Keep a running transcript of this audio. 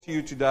To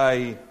you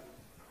today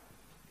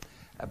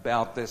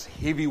about this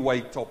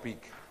heavyweight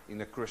topic in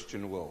the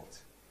Christian world,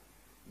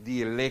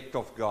 the elect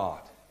of God.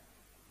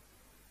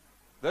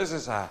 This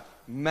is a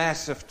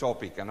massive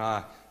topic, and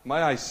may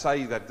I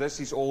say that this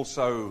is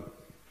also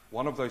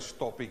one of those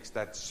topics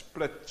that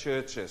split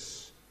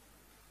churches.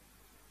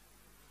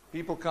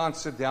 People can't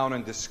sit down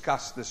and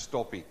discuss this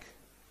topic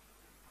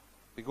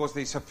because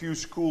there's a few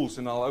schools,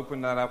 and I'll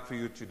open that up for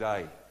you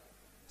today.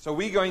 So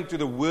we're going to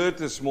the Word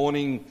this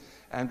morning,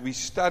 and we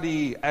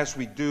study, as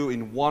we do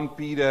in 1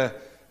 Peter,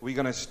 we're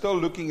going to still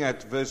looking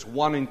at verse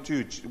 1 and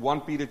 2,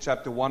 1 Peter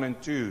chapter 1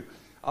 and 2.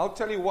 I'll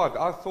tell you what,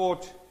 I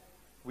thought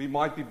we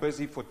might be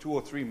busy for 2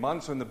 or 3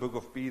 months on the book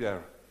of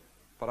Peter,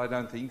 but I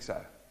don't think so.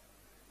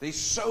 There's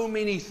so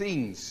many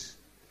things,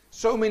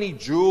 so many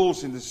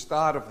jewels in the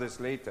start of this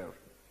letter,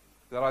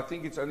 that I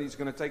think it's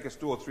going to take us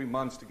 2 or 3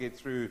 months to get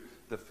through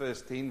the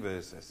first 10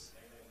 verses.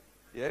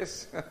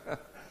 Yes?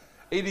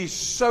 It is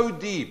so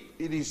deep,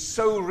 it is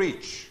so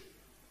rich.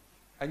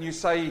 And you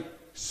say,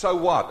 so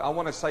what? I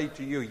want to say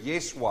to you,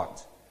 yes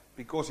what?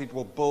 Because it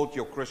will build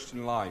your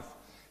Christian life.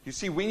 You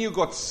see, when you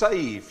got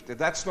saved,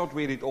 that's not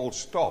where it all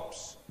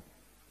stops.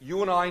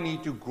 You and I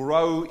need to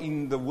grow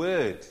in the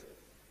Word.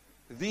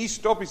 These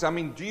topics,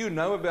 do you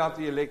know about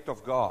the elect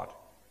of God?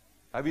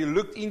 Have you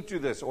looked into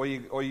this? Or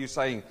are you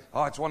saying,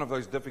 it's one of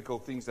those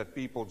difficult things that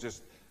people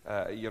just,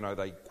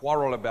 they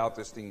quarrel about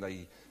this thing.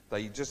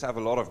 They just have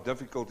a lot of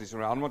difficulties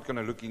around. I'm not going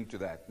to look into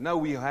that. No,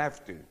 we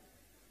have to.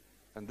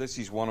 And this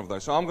is one of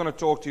those. So I'm going to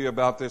talk to you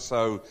about this.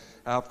 So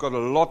I've got a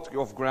lot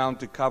of ground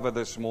to cover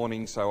this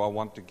morning, so I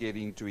want to get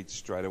into it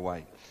straight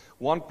away.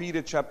 1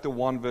 Peter chapter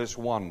 1, verse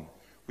 1.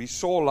 We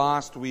saw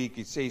last week,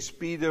 it says,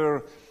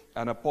 Peter,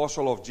 an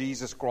apostle of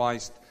Jesus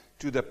Christ,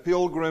 to the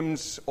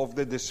pilgrims of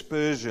the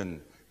dispersion.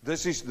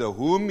 This is the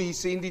whom he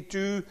sent it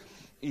to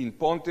in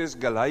Pontus,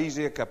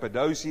 Galatia,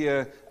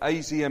 Cappadocia,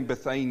 Asia, and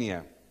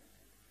Bithynia.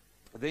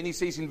 Then he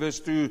says in verse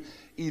 2,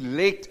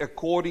 elect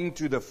according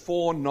to the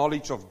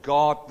foreknowledge of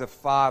God the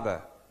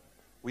Father.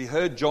 We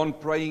heard John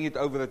praying it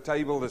over the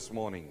table this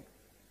morning.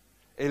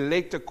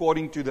 Elect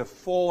according to the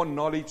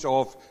foreknowledge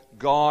of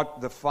God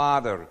the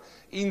Father,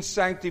 in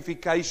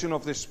sanctification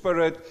of the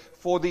Spirit,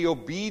 for the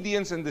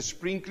obedience and the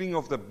sprinkling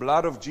of the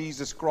blood of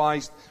Jesus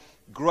Christ.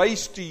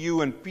 Grace to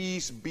you and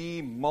peace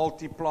be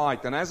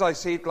multiplied. And as I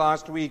said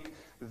last week,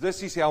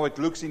 this is how it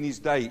looks in his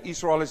day.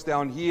 Israel is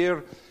down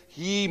here.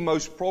 He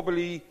most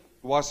probably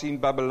was in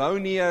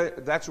Babylonia.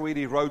 That's where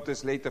he wrote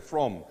this letter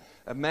from.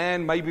 A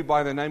man, maybe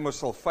by the name of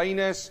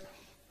Silvanus,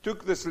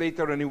 took this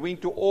letter and he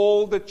went to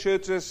all the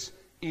churches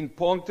in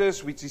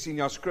Pontus, which is in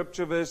your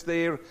scripture verse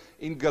there,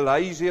 in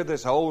Galatia,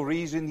 this whole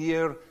region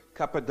here,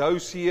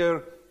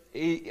 Cappadocia,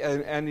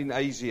 and in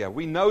Asia.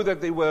 We know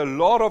that there were a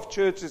lot of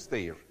churches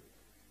there.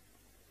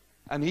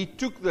 And he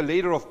took the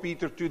letter of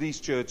Peter to these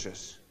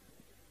churches.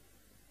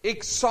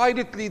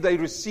 Excitedly they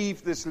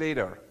received this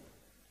letter.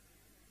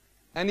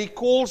 And he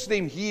calls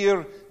them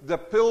here the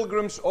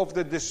pilgrims of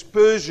the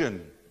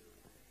dispersion.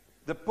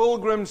 The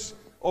pilgrims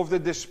of the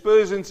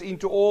dispersions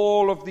into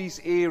all of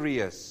these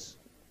areas.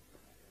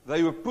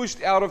 They were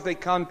pushed out of their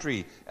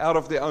country, out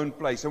of their own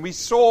place. And we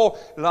saw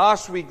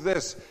last week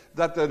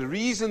that the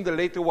reason the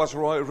letter was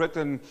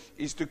written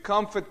is to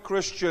comfort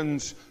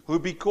Christians who,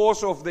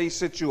 because of their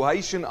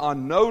situation, are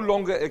no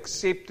longer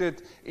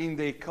accepted in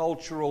their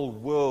cultural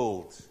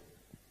world.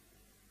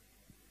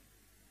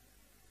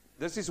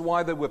 This is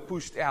why they were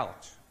pushed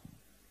out,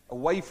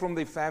 away from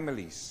their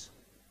families,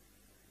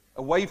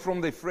 away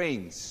from their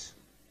friends.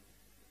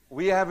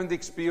 We haven't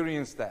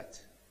experienced that.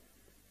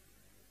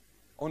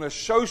 On a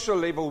social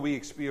level, we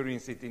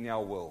experience it in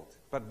our world,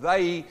 but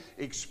they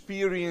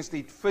experienced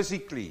it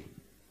physically.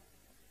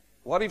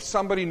 What if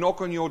somebody knock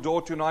on your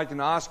door tonight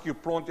and ask you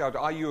prompt out,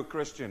 are you a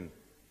Christian?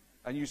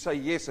 And you say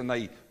yes, and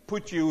they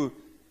put you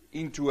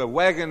into a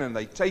wagon and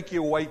they take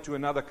you away to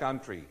another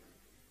country.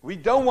 We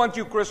don't want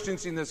you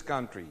Christians in this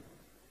country.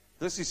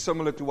 This is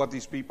similar to what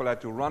these people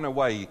had to run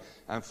away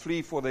and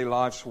flee for their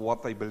lives for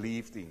what they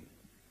believed in.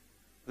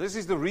 This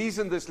is the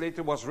reason this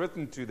letter was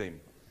written to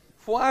them.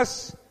 For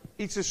us,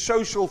 it's a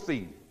social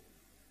thing.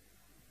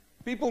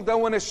 People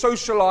don't want to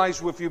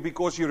socialize with you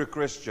because you're a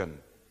Christian.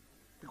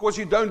 Because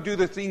you don't do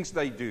the things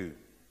they do.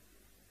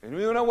 And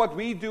you know what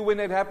we do when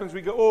that happens?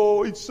 We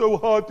go, it's so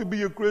hard to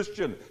be a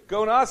Christian.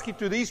 Go and ask it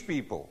to these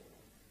people.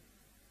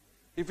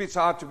 If it's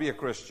hard to be a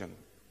Christian,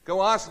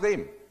 go ask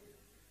them.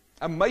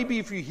 And maybe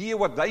if you hear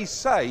what they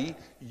say,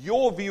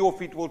 your view of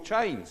it will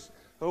change.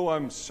 Oh,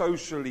 I'm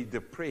socially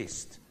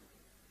depressed.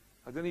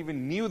 I don't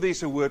even knew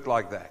there's a word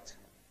like that.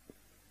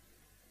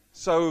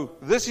 So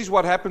this is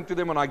what happened to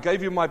them, and I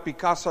gave you my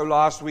Picasso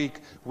last week,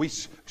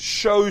 which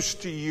shows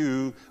to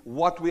you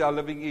what we are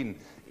living in.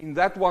 In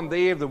that one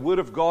there, the Word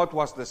of God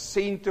was the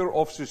center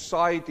of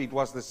society. It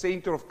was the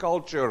center of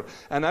culture.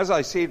 And as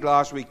I said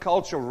last week,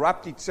 culture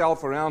wrapped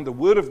itself around the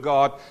Word of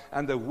God,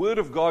 and the Word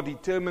of God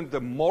determined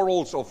the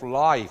morals of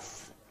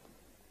life.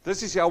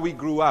 This is how we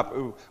grew up.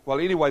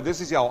 Well, anyway,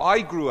 this is how I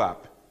grew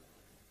up.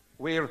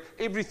 where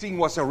everything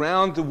was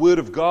around the Word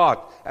of God,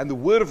 and the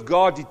Word of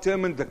God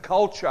determined the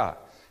culture.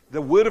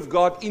 the Word of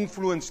God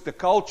influenced the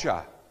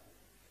culture.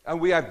 And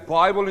we had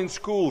Bible in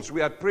schools. We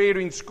had prayer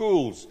in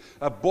schools.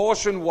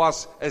 Abortion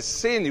was a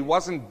sin. It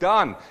wasn't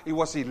done. It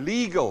was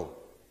illegal.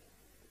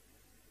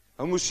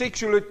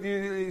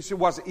 Homosexuality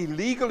was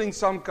illegal in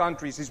some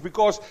countries. It's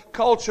because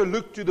culture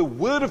looked to the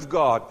Word of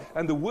God.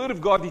 And the Word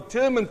of God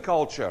determined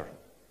culture.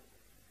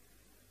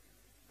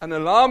 And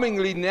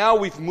alarmingly, now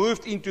we've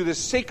moved into the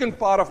second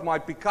part of my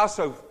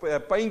Picasso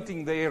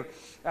painting there.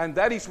 And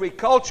that is where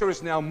culture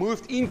has now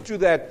moved into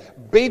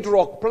that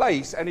bedrock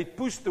place. And it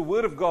pushed the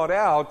Word of God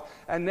out.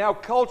 And now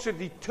culture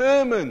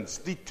determines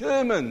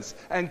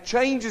and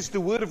changes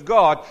the Word of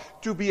God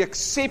to be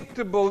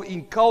acceptable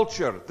in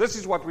culture. This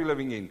is what we're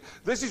living in.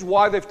 This is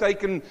why they've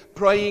taken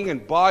praying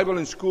and Bible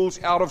in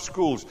schools out of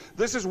schools.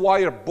 This is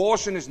why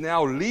abortion is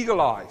now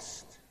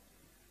legalized.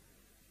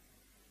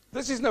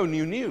 This is no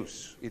new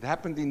news. It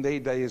happened in their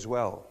day as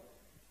well.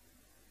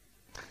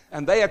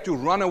 And they had to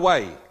run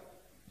away.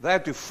 They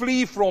had to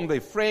flee from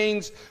their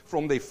friends,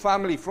 from their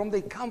family, from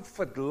their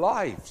comfort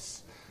lives.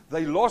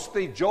 They lost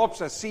their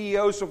jobs as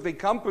CEOs of their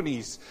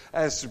companies,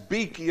 as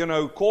big,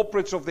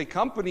 corporates of their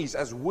companies,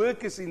 as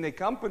workers in their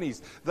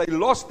companies. They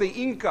lost their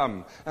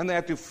income, and they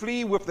had to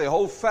flee with their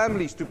whole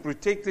families to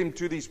protect them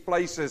to these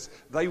places.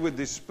 They were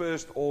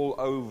dispersed all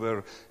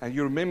over. And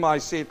you remember I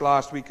said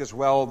last week as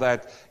well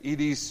that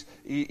it is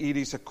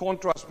a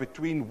contrast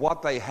between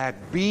what they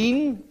had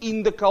been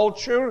in the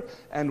culture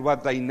and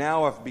what they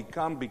now have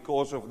become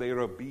because of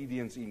their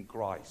obedience in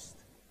Christ.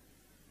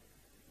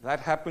 That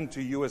happened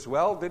to you as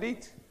well, did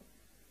it?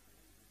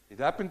 It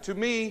happened to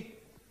me.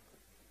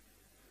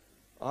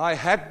 I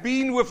had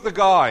been with the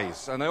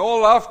guys, and they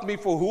all loved me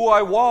for who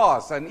I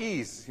was and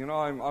is.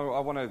 I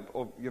want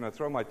to,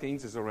 throw my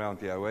tenses around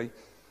here, eh?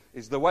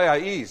 It's the way I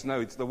is. No,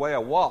 it's the way I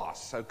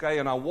was, okay?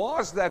 And I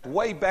was that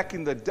way back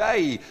in the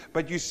day,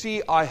 but you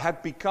see, I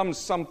had become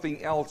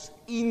something else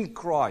in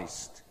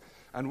Christ.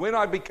 And when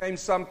I became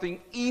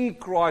something in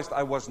Christ,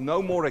 I was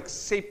no more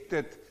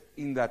accepted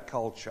in that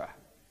culture.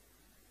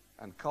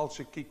 And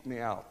culture kicked me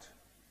out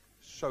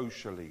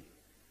socially.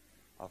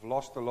 I've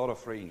lost a lot of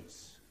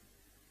friends,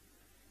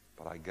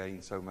 but I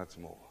gained so much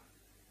more.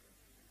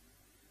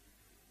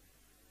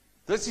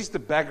 This is the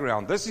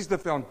background. This is the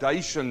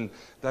foundation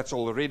that's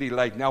already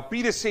laid. Now,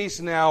 Peter says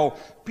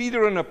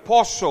Peter, an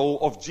apostle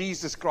of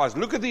Jesus Christ.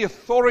 Look at the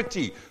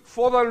authority.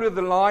 Follow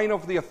the line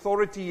of the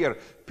authority here.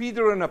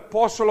 Peter, an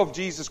apostle of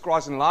Jesus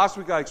Christ. And last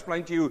week I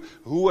explained to you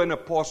who an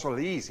apostle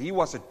is. He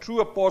was a true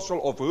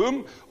apostle of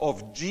whom?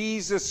 Of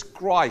Jesus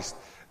Christ.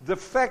 The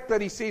fact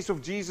that he says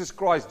of Jesus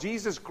Christ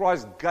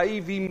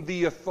gave him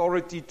the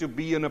authority to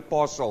be an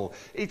apostle.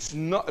 It's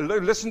not,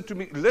 listen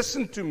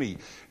to me.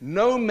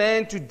 No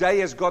man today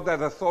has got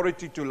that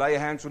authority to lay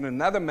hands on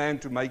another man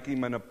to make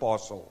him an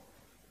apostle.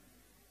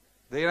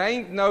 There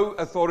ain't no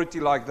authority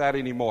like that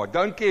anymore. I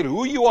don't care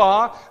who you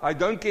are. I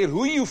don't care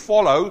who you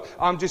follow.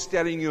 I'm just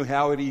telling you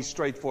how it is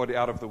straightforward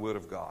out of the Word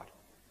of God.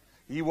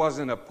 He was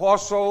an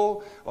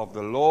apostle of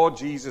the Lord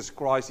Jesus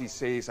Christ, he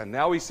says. And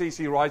now he says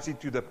he writes it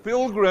to the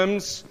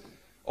pilgrims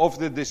of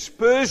the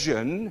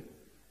dispersion.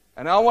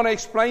 And I want to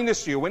explain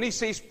this to you. When he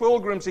says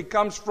pilgrims, it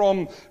comes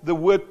from the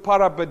word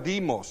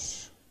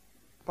parapedimos.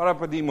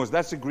 Parapedimos,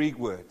 that's a Greek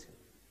word.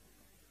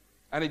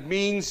 And it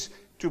means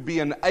to be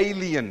an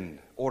alien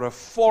or a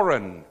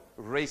foreign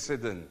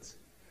resident.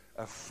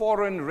 A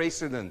foreign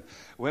resident.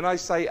 When I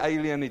say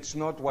alien, it's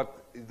not what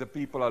the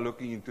people are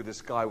looking into the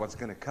sky, what's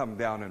going to come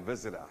down and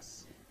visit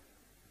us.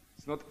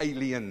 It's not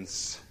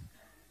aliens.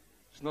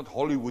 It's not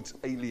Hollywood's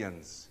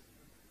aliens.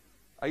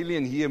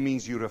 Alien here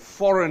means you're a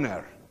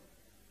foreigner.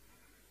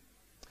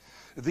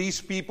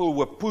 These people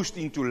were pushed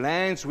into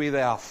lands where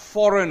they are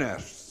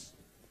foreigners.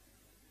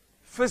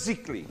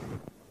 Physically.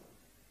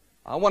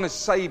 I want to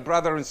say,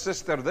 brother and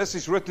sister, this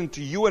is written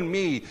to you and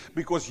me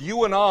because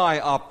you and I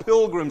are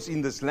pilgrims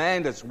in this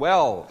land as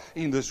well.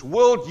 In this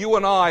world, you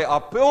and I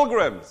are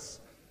pilgrims.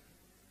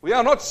 We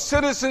are not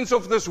citizens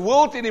of this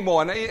world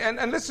anymore.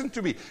 And listen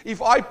to me.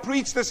 If I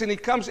preach this and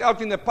it comes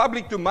out in the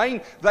public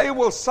domain, they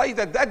will say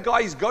that guy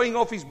is going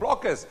off his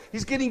blockers.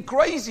 He's getting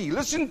crazy.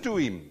 Listen to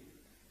him.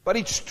 But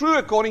it's true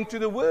according to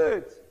the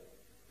Word.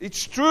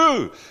 It's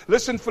true.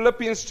 Listen,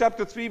 Philippians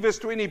chapter 3 verse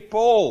 20,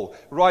 Paul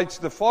writes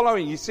the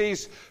following. He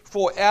says,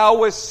 for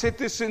our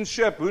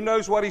citizenship. Who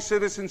knows what is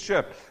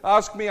citizenship?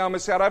 Ask me, I'm a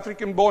South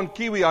African born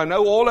Kiwi. I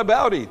know all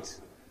about it.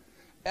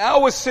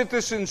 Our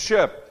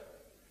citizenship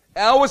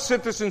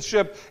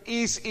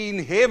is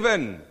in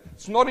heaven.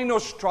 It's not in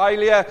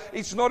Australia.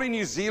 It's not in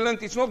New Zealand.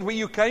 It's not where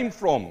you came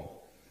from.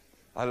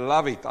 I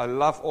love it. I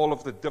love all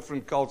of the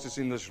different cultures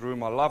in this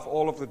room. I love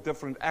all of the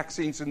different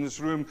accents in this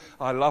room.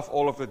 I love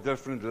all of the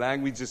different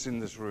languages in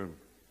this room.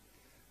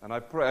 And I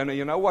pray, and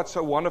you know what's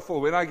so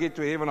wonderful? When I get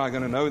to heaven, I'm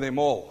going to know them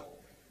all.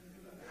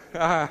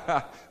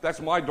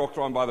 That's my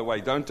doctrine, by the way.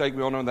 Don't take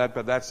me on that,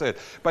 but that's it.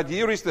 But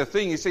here is the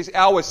thing. It says,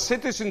 our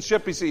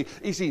citizenship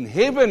is in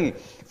heaven,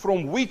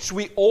 from which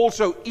we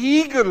also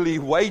eagerly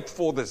wait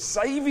for the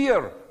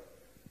Savior.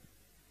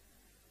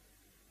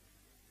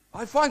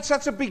 I find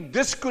such a big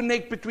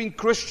disconnect between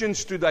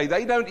Christians today.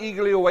 They don't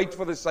eagerly wait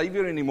for the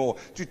Savior anymore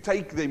to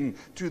take them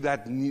to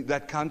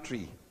that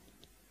country.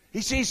 He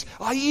says,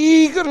 I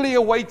eagerly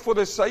await for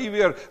the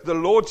Savior, the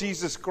Lord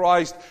Jesus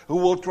Christ, who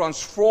will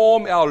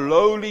transform our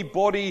lowly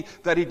body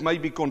that it may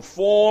be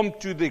conformed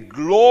to the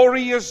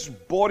glorious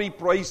body.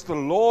 Praise the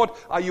Lord.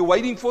 Are you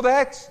waiting for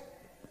that?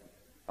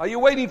 Are you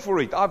waiting for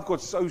it? I've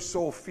got so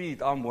sore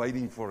feet, I'm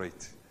waiting for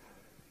it.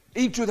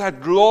 Into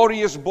that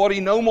glorious body,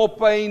 no more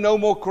pain, no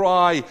more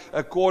cry,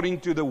 according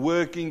to the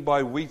working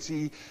by which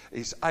He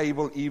is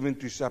able even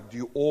to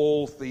subdue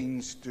all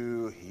things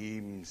to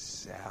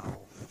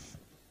Himself.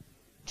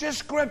 Just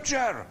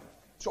Scripture.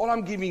 That's all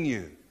I'm giving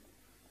you.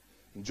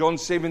 In John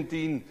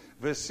 17,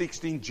 verse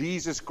 16,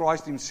 Jesus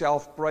Christ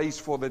Himself prays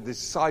for the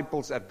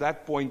disciples at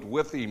that point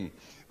with Him.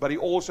 But He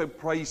also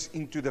prays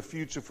into the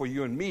future for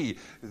you and me.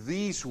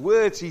 These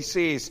words He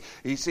says,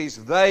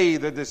 they,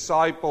 the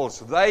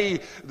disciples, they,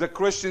 the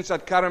Christians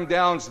at Carrum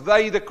Downs,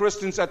 they, the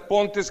Christians at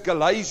Pontus,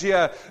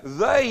 Galatia,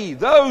 they,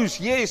 those,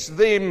 yes,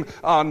 them,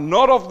 are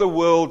not of the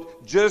world,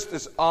 just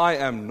as I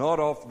am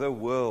not of the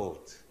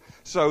world.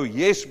 So,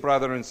 yes,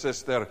 brother and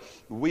sister,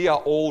 we are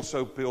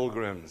also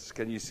pilgrims.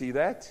 Can you see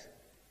that?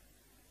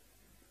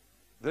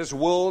 This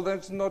world,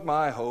 that's not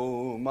my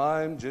home,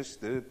 I'm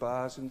just a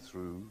passing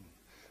through.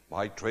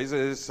 My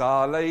treasures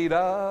are laid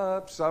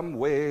up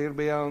somewhere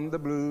beyond the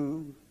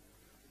blue.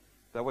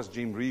 That was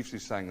Jim Reeves who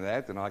sang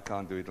that, and I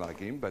can't do it like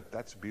him, but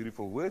that's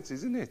beautiful words,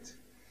 isn't it?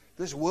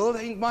 This world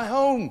ain't my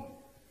home.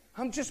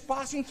 I'm just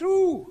passing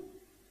through.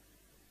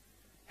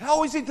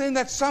 How is it then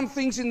that some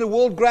things in the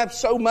world grab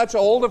so much a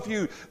hold of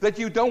you that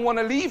you don't want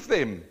to leave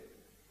them?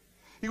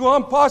 You go,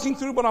 I'm passing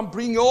through, but I'm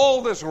bringing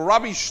all this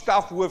rubbish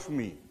stuff with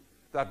me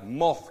that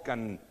moth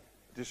can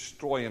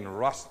destroy and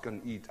rust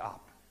can eat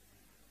up.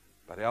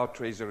 But our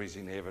treasure is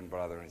in heaven,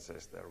 brother and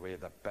sister, where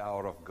the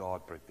power of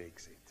God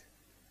protects it.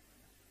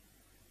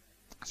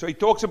 So he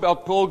talks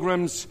about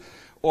pilgrims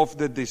of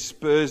the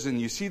dispersion.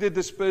 You see the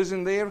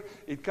dispersion there?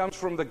 It comes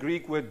from the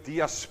Greek word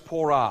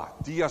diaspora.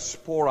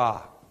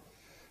 Diaspora.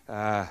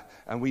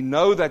 And we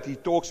know that he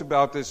talks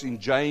about this in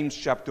James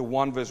chapter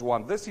 1, verse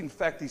 1. This, in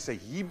fact, is a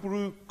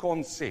Hebrew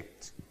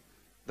concept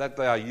that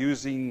they are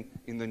using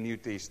in the New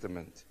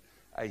Testament.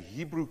 A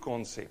Hebrew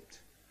concept.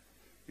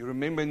 You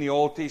remember in the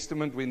Old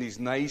Testament when these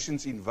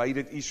nations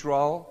invaded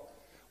Israel?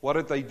 What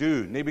did they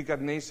do?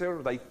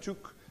 Nebuchadnezzar, they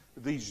took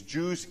these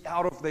Jews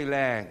out of their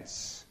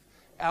lands,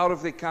 out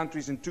of their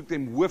countries, and took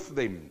them with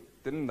them,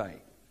 didn't they?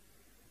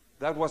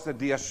 That was the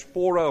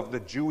diaspora of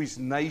the Jewish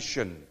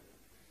nation.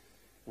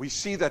 We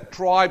see that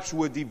tribes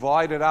were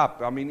divided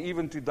up. I mean,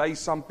 even today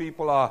some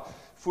people are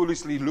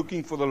foolishly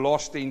looking for the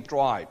lost 10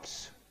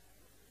 tribes.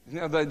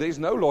 You know, there's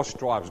no lost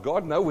tribes.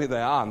 God knows where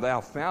they are, and they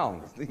are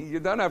found. You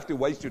don't have to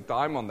waste your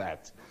time on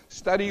that.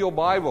 Study your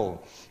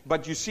Bible.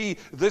 But you see,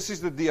 this is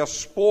the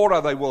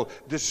diaspora. They will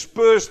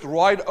dispersed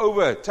right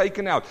over,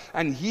 taken out.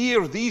 And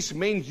here, these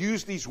men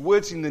use these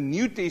words in the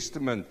New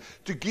Testament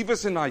to give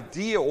us an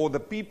idea, or the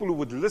people who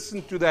would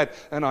listen to that,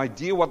 an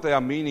idea what they are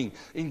meaning.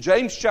 In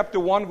James chapter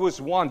 1, verse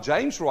 1,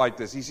 James writes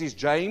this. He says,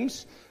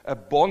 James, a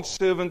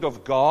bondservant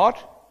of God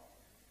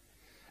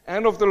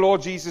and of the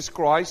Lord Jesus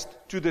Christ,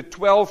 to the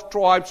 12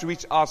 tribes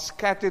which are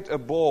scattered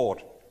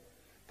abroad.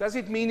 Does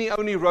it mean he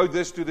only wrote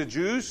this to the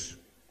Jews?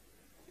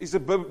 Is the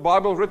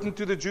Bible written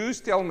to the Jews?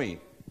 Tell me.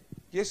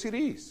 Yes, it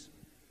is.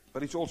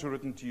 But it's also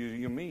written to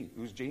you and me,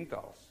 who's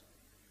Gentiles.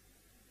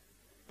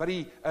 But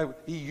he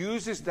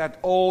uses that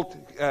old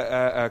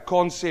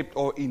concept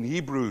in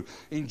Hebrew.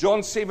 In John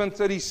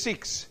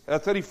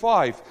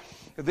 7:35,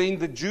 then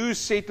the Jews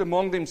said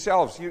among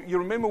themselves, you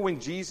remember when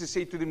Jesus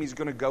said to them he's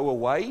going to go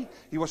away?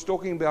 He was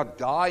talking about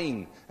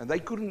dying, and they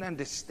couldn't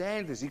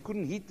understand this. He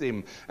couldn't hit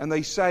them. And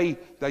they say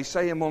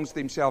amongst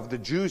themselves, the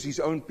Jews, his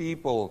own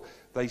people,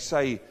 they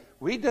say,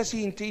 where does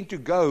he intend to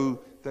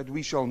go that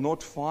we shall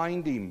not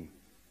find him?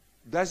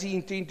 Does he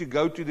intend to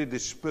go to the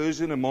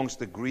dispersion amongst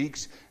the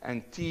Greeks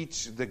and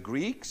teach the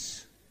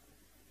Greeks?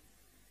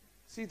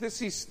 See,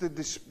 this is the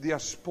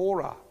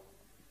diaspora.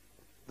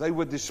 They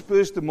were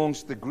dispersed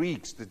amongst the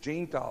Greeks, the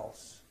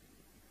Gentiles.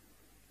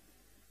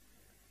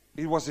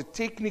 It was a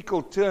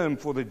technical term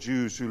for the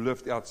Jews who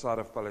lived outside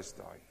of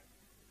Palestine.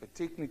 A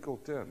technical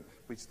term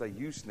which they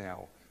use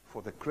now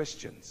for the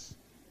Christians.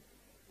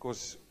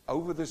 Because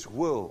over this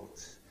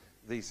world,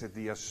 there's a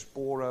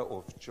diaspora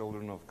of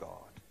children of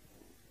God.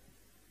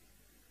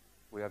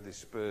 We are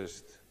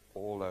dispersed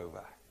all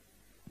over.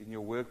 In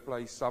your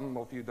workplace, some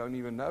of you don't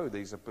even know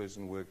there's a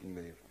person working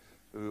there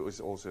who is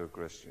also a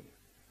Christian.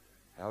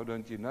 How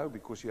don't you know?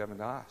 Because you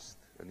haven't asked,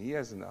 and he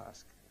hasn't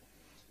asked.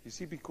 You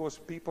see, because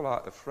people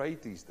are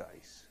afraid these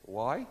days.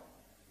 Why?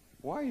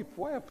 Why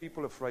are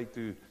people afraid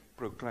to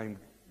proclaim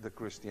the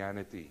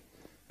Christianity?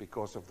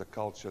 Because of the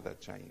culture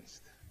that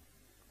changed.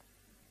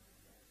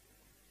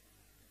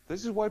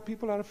 This is why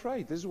people are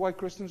afraid. This is why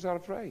Christians are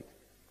afraid.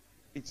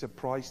 It's a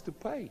price to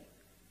pay.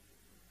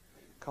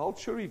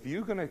 Culture, if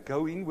you're going to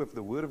go in with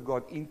the Word of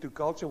God into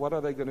culture, what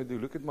are they going to do?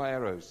 Look at my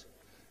arrows.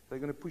 They're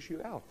going to push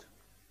you out.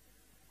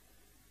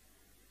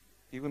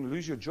 You're going to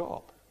lose your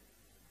job.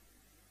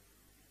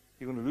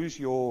 You're going to lose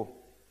your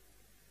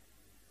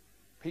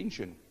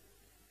pension.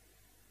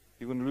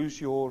 You're going to lose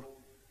your,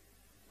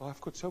 I've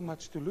got so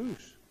much to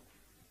lose.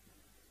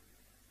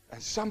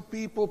 And some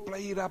people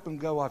play it up and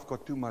go, I've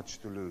got too much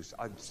to lose.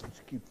 I just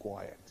keep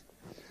quiet.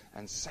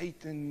 And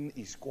Satan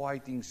is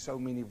quieting so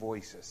many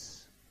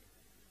voices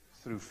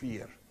through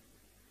fear.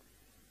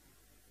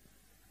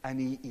 And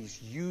he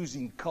is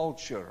using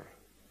culture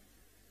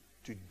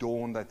to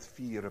dawn that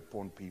fear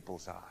upon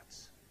people's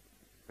hearts.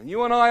 And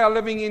you and I are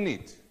living in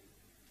it.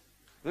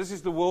 This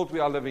is the world we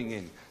are living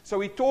in. So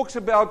he talks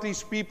about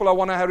these people. I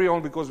want to hurry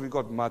on because we've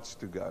got much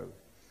to go.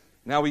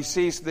 Now he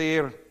says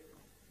there,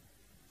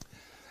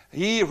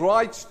 he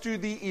writes to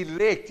the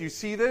elect. You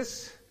see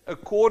this?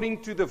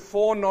 According to the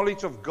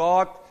foreknowledge of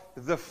God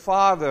the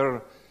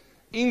Father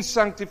in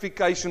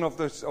sanctification of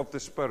the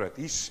Spirit.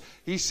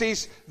 He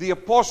says the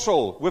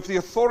apostle with the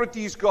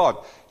authority is God.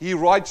 He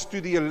writes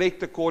to the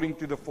elect according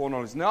to the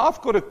foreknowledge. Now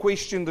I've got a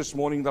question this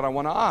morning that I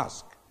want to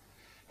ask.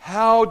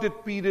 How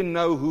did Peter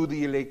know who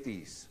the elect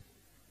is?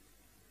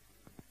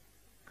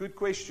 Good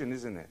question,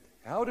 isn't it?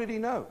 How did he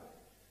know?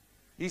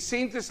 He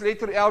sent this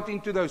letter out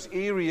into those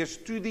areas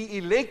to the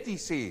elect, he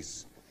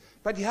says.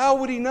 But how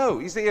would he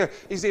know? Is there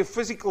a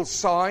physical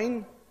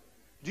sign?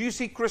 Do you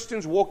see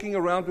Christians walking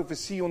around with a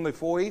C on their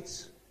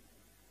foreheads?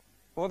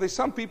 Well, there's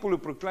some people who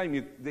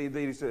proclaim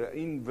there is an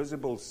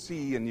invisible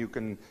C and you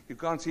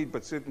can't see it,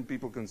 but certain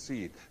people can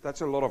see it. That's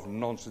a lot of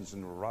nonsense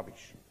and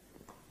rubbish.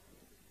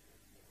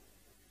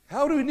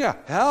 How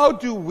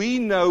do we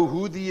know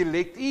who the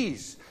elect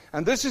is?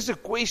 And this is a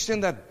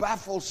question that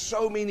baffles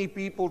so many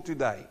people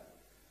today.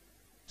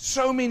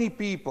 So many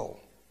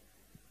people.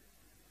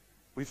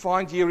 We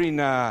find here in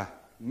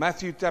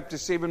Matthew chapter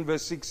 7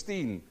 verse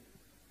 16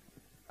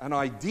 an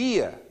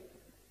idea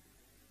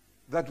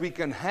that we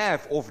can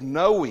have of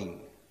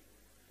knowing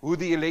who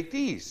the elect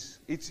is.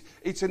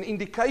 It's an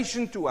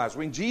indication to us.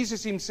 When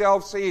Jesus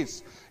himself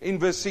says in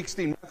verse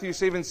 16, Matthew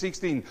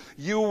 7:16,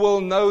 you will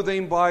know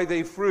them by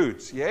their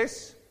fruits.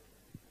 Yes?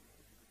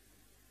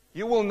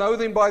 You will know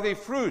them by their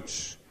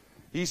fruits.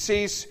 He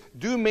says,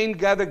 do men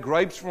gather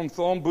grapes from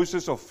thorn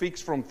bushes or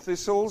figs from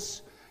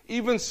thistles?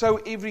 Even so,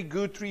 every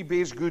good tree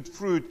bears good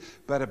fruit,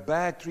 but a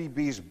bad tree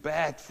bears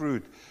bad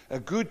fruit.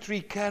 A good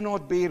tree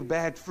cannot bear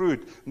bad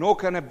fruit, nor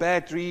can a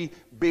bad tree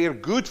bear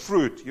good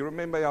fruit. You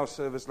remember our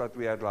service that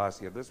we had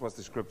last year. This was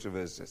the scripture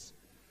verses.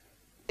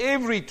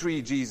 Every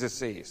tree, Jesus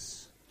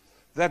says,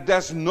 that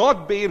does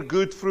not bear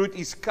good fruit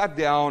is cut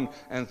down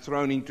and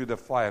thrown into the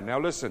fire. Now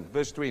listen,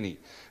 verse 20.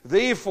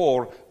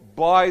 Therefore,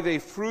 by their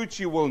fruits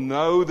you will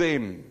know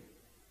them.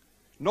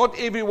 Not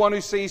everyone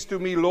who says to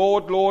me,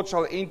 Lord, Lord,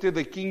 shall enter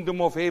the kingdom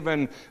of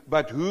heaven,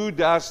 but who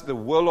does the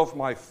will of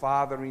my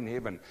Father in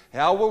heaven.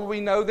 How will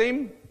we know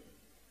them?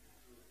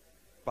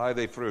 By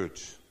their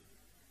fruits.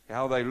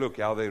 How they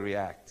look, how they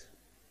react.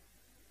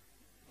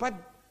 But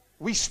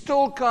we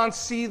still can't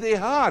see their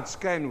hearts,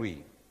 can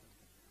we?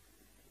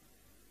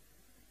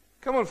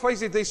 Come on,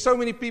 face it, there's so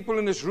many people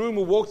in this room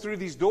who walked through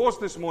these doors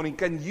this morning.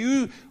 Can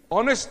you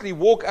honestly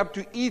walk up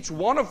to each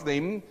one of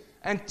them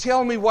and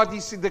tell me what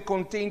is the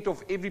content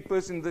of every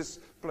person in this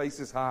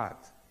place's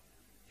heart?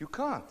 You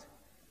can't.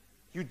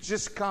 You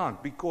just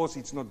can't, because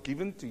it's not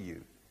given to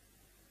you.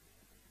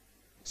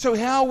 So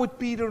how would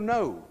Peter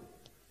know?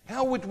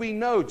 How would we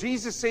know?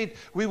 Jesus said,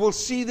 we will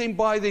see them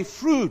by their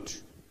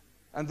fruit.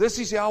 And this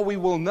is how we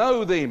will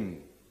know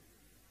them.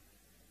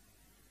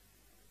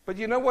 But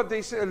you know what?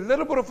 There's a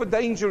little bit of a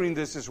danger in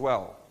this as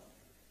well.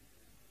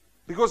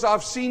 Because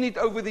I've seen it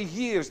over the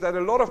years that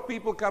a lot of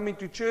people come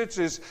into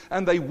churches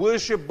and they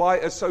worship by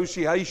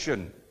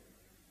association.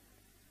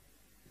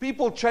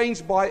 People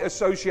change by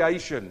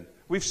association.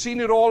 We've seen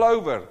it all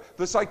over.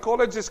 The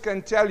psychologists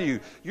can tell you,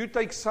 you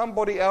take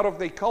somebody out of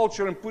their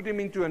culture and put him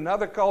into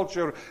another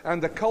culture,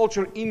 and the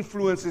culture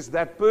influences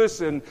that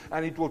person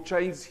and it will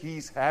change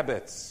his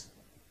habits.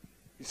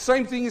 The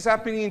same thing is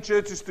happening in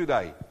churches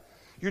today.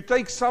 You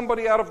take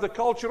somebody out of the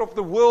culture of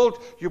the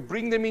world, you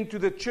bring them into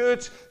the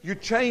church, you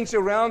change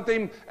around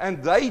them,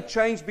 and they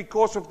change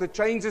because of the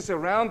changes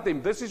around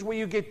them. This is where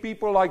you get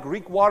people like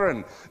Rick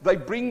Warren. They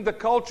bring the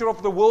culture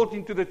of the world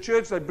into the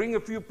church, they bring a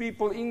few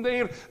people in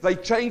there, they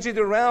change it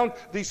around.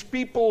 These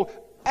people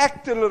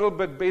act a little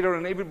bit better,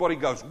 and everybody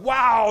goes,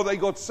 wow, they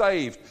got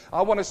saved.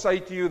 I want to say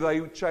to you, they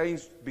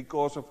changed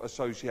because of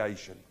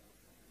association.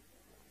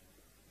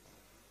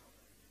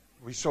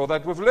 We saw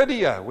that with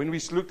Lydia when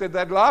we looked at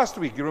that last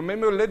week. You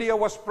remember Lydia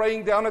was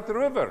praying down at the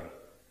river.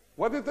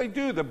 What did they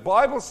do? The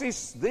Bible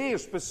says there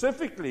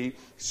specifically,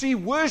 she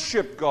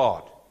worshiped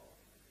God.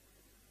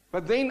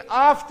 But then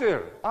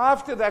after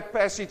that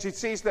passage, it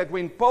says that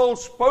when Paul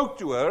spoke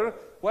to her,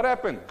 what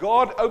happened?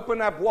 God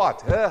opened up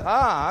what? Her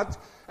heart,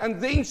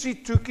 and then she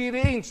took it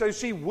in. So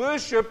she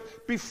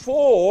worshipped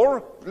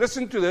before,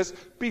 listen to this,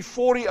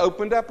 before he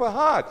opened up her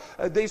heart.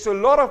 There's a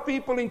lot of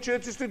people in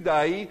churches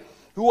today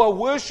who are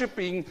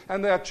worshiping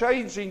and they are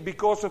changing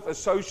because of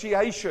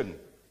association.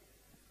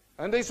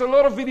 And there's a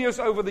lot of videos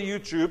over the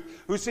YouTube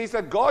who says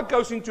that God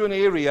goes into an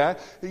area,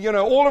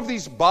 all of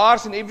these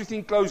bars and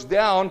everything closed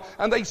down,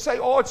 and they say,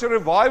 oh, it's a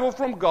revival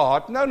from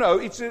God. No,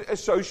 it's an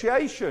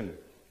association.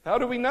 How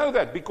do we know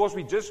that? Because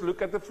we just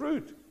look at the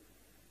fruit.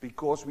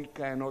 Because we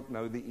cannot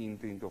know the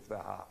intent of the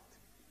heart.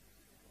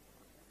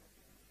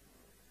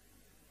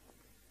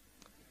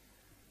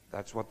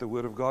 That's what the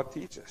Word of God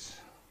teaches.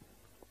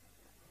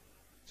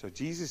 So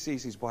Jesus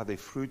says, it's by their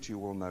fruit you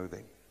will know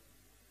them.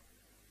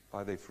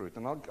 By their fruit.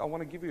 And I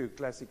want to give you a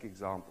classic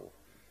example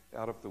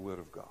out of the Word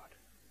of God.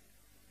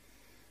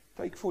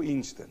 Take, for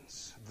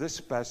instance,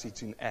 this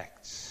passage in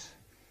Acts,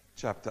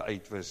 chapter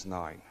 8, verse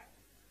 9.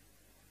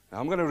 Now,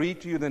 I'm going to read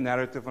to you the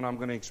narrative and I'm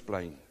going to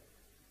explain.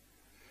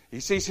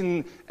 He says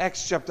in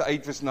Acts chapter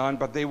 8, verse 9,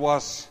 but there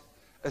was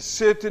a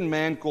certain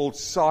man called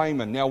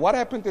Simon. Now, what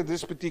happened in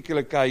this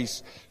particular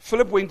case?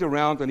 Philip went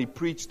around and he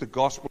preached the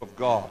gospel of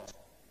God.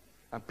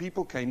 And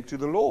people came to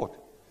the Lord.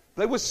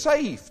 They were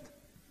saved.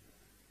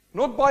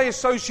 Not by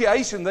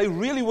association, they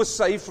really were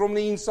saved from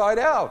the inside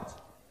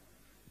out.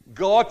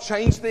 God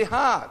changed their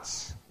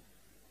hearts.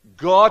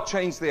 God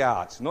changed their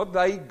hearts. Not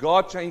they,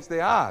 God changed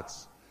their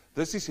hearts.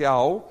 This is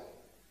how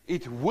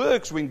it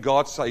works when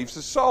God saves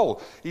a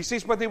soul. He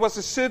says, but there was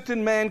a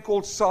certain man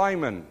called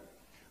Simon,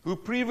 who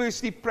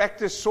previously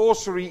practiced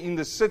sorcery in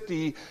the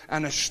city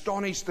and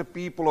astonished the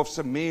people of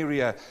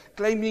Samaria,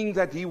 claiming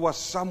that he was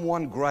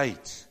someone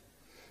great,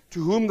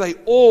 to whom they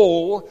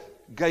all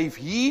gave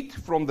heed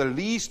from the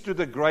least to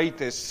the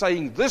greatest,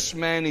 saying, this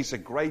man is a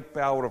great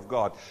power of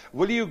God.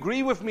 Will you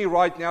agree with me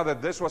right now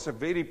that this was a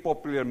very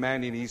popular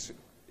man in his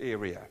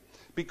area?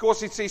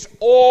 Because it says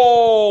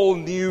all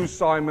knew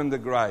Simon the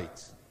Great.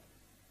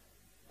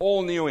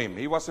 All knew him.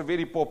 He was a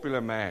very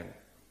popular man.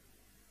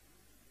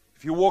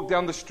 If you walk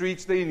down the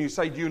streets there and you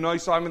say, do you know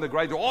Simon the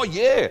Great? Oh,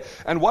 yeah.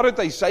 And what did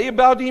they say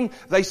about him?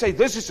 They say,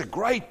 this is a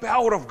great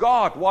power of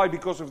God. Why?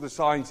 Because of the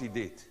signs he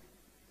did.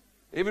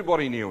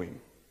 Everybody knew him.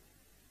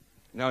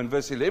 Now in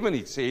verse 11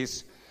 it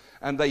says,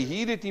 and they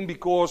heeded him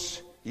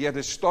because he had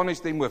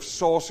astonished them with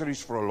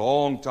sorceries for a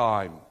long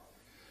time.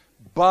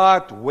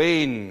 But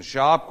when,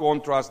 sharp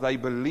contrast, they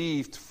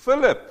believed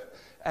Philip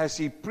as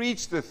he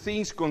preached the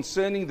things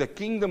concerning the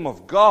kingdom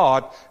of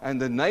God and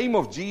the name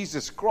of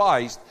Jesus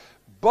Christ,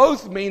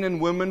 both men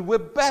and women were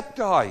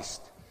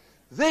baptized.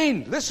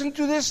 Then, listen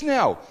to this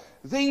now.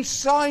 Then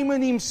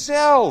Simon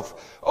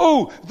himself,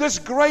 this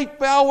great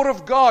power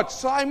of God,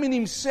 Simon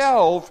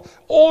himself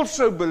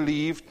also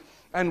believed.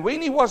 And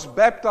when he was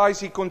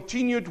baptized, he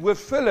continued with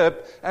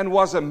Philip and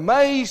was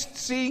amazed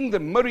seeing the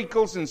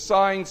miracles and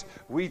signs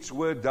which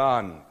were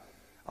done.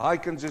 I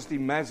can just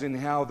imagine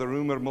how the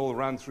rumor mill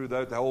ran through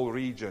that whole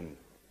region.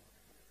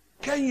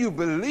 Can you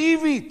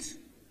believe it,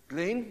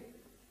 Glenn?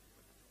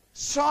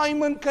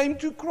 Simon came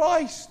to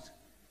Christ.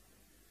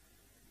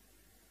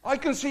 I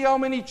can see how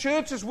many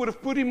churches would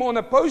have put him on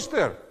a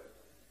poster.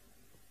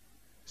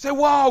 Say,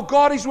 wow,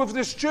 God is with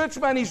this church,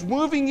 man. He's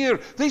moving here.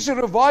 There's a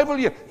revival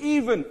here.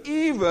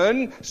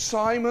 Even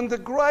Simon the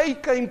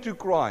Great came to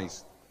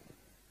Christ.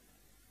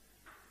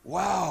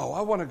 Wow,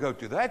 I want to go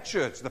to that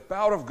church. The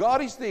power of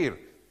God is there.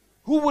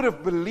 Who would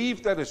have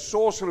believed that a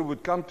sorcerer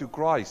would come to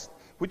Christ?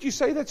 Would you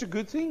say that's a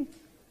good thing?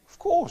 Of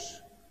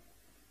course.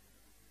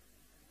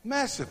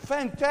 Massive,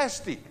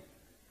 fantastic.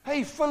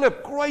 Hey,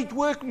 Philip, great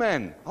work,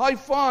 man. High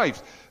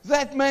fives.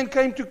 That man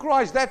came to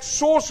Christ. That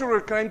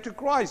sorcerer came to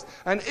Christ.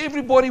 And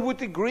everybody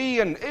would agree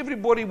and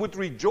everybody would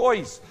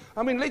rejoice.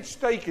 I mean, let's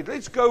take it.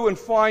 Let's go and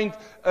find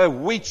a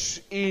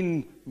witch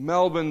in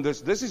Melbourne.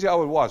 This is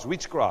how it was.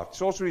 Witchcraft.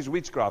 Sorcery is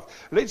witchcraft.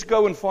 Let's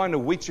go and find a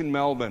witch in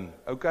Melbourne.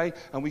 Okay?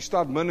 And we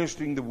start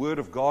ministering the word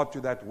of God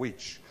to that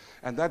witch.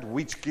 And that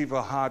witch give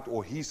her heart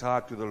or his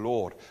heart to the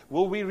Lord.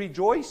 Will we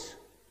rejoice?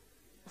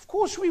 Of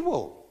course we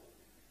will.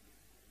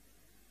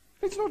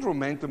 Let's not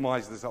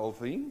romanticize this whole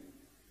thing.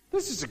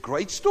 This is a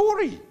great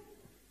story,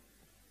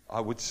 I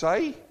would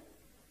say.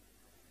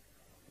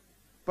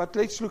 But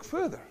let's look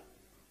further.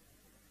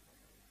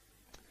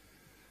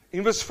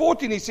 In verse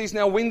 14 it says,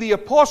 now when the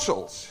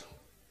apostles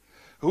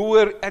who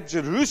were at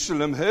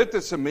Jerusalem heard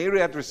that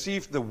Samaria had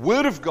received the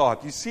word of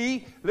God. You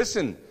see,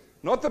 listen,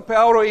 not the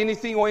power or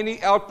anything or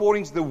any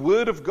outpourings, the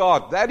word of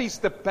God. That is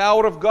the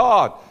power of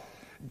God.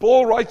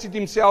 Paul writes it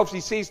himself. He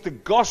says the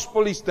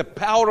gospel is the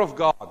power of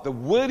God. The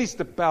word is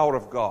the power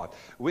of God.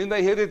 When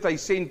they heard it, they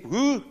sent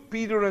who?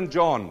 Peter and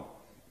John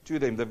to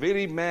them. The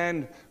very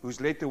man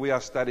whose letter we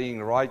are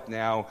studying right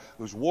now,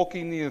 who's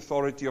walking in the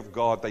authority of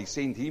God, they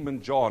sent him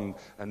and John,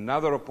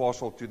 another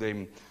apostle, to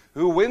them,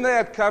 who when they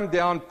had come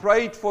down,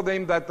 prayed for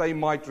them that they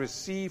might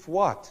receive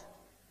what?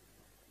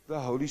 The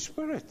Holy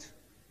Spirit.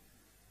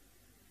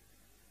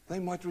 They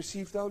might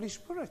receive the Holy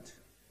Spirit.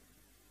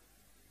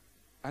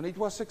 And it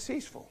was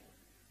successful.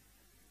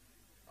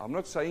 I'm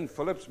not saying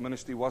Philip's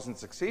ministry wasn't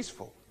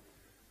successful.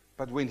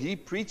 But when he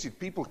preached it,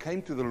 people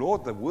came to the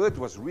Lord. The word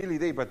was really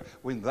there. But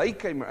when they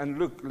came, and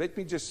look, let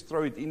me just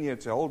throw it in here.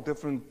 It's a whole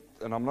different,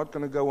 and I'm not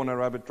going to go on a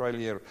rabbit trail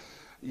here.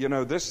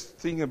 this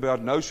thing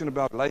about notion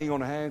about laying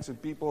on hands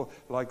and people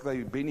like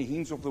the Benny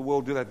Hinns of the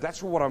world do that.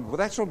 That's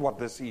not what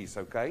this is,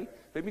 okay?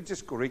 Let me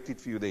just correct it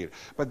for you there.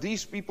 But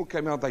these people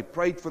came out, they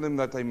prayed for them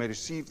that they may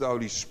receive the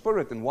Holy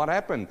Spirit. And what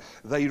happened?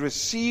 They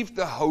received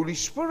the Holy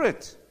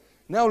Spirit.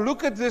 Now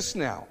look at this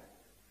now.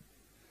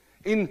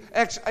 In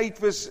Acts 8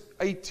 verse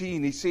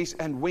 18, he says,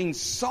 and when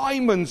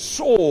Simon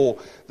saw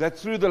that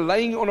through the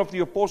laying on of the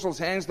apostles'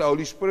 hands the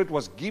Holy Spirit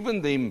was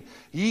given them,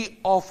 he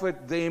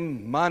offered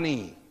them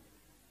money.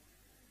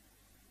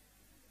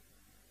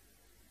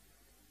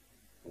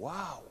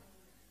 Wow.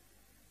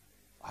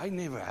 I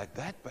never had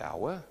that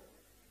power.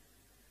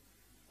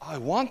 I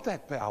want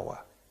that power.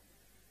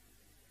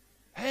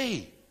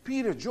 Hey,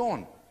 Peter,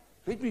 John,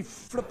 let me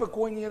flip a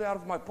coin here out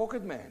of my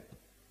pocket, man.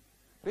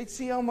 Let's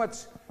see how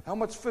much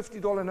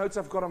 $50 notes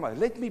I've got on my.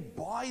 Let me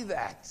buy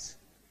that.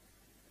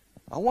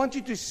 I want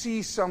you to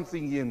see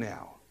something here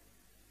now.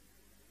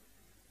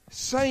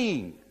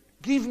 Saying,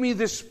 give me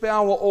this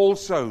power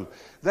also,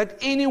 that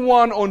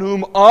anyone on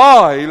whom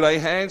I lay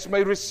hands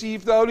may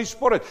receive the Holy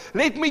Spirit.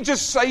 Let me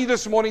just say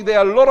this morning, there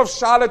are a lot of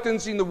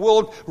charlatans in the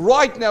world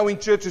right now in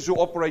churches who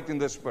operate in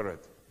the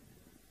Spirit.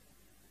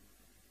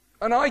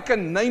 And I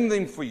can name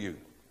them for you.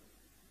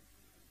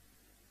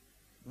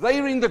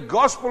 They're in the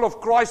gospel of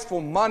Christ for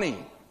money.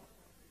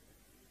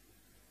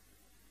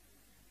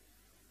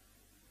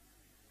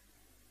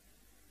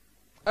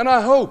 And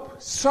I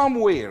hope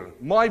somewhere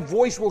my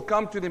voice will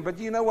come to them. But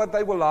you know what?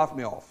 They will laugh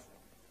me off.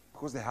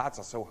 Because their hearts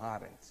are so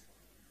hardened.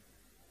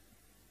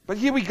 But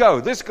here we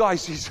go. This guy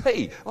says,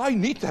 hey, I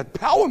need that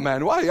power,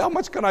 man. Why? How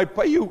much can I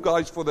pay you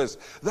guys for this?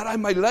 That I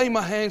may lay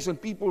my hands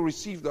and people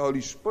receive the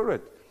Holy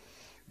Spirit.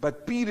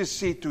 But Peter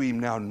said to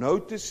him, now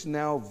notice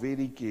now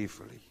very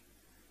carefully.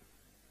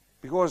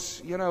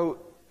 Because,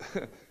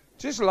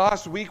 just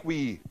last week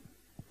we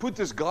put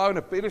this guy on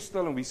a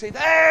pedestal and we said,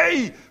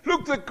 hey,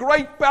 look, the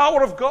great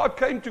power of God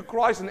came to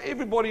Christ, and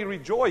everybody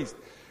rejoiced.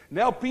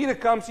 Now Peter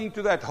comes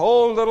into that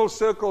whole little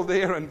circle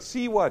there and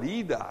see what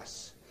he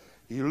does.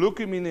 He look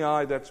him in the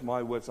eye. That's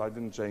my words. I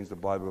didn't change the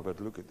Bible,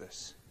 but look at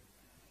this.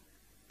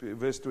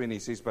 Verse 20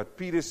 says, but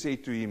Peter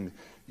said to him,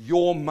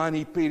 your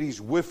money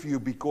perished with you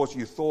because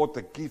you thought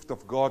the gift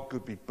of God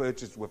could be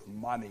purchased with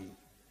money.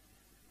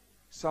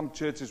 Some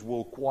churches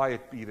will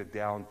quiet Peter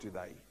down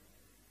today.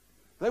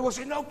 They will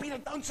say, no, Peter,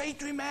 don't say it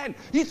to him, man.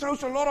 He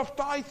throws a lot of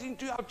tithe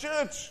into our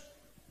church.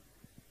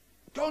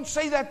 Don't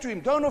say that to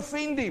him. Don't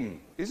offend him.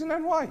 Isn't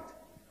that right?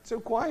 It's so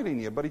quiet in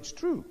here, but it's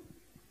true.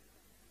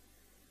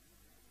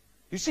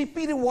 You see,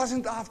 Peter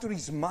wasn't after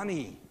his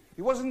money.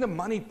 He wasn't a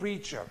money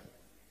preacher.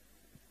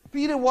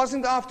 Peter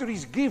wasn't after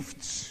his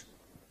gifts.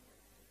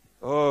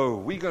 Oh,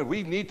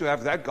 we need to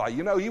have that guy.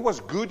 He was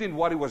good in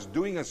what he was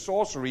doing as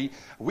sorcery.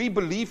 We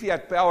believe he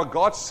had power.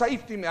 God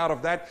saved him out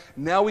of that.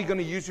 Now we're going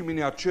to use him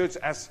in our church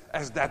as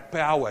that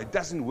power. It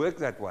doesn't work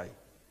that way.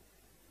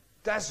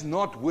 Does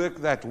not work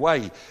that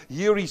way.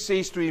 Here he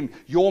says to him,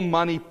 your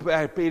money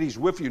perished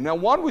with you. Now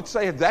one would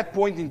say at that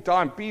point in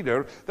time,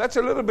 Peter, that's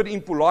a little bit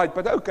impolite,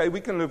 but okay, we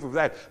can live with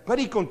that. But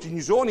he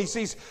continues on. He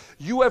says,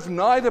 you have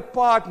neither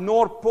part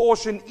nor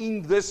portion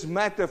in this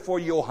matter, for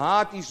your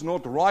heart is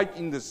not right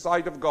in the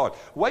sight of God.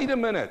 Wait a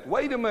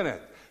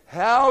minute.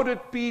 How did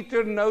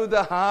Peter know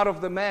the heart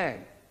of the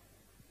man?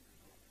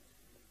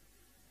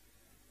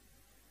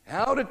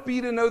 How did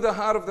Peter know the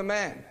heart of the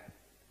man?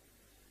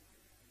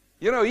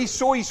 He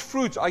saw his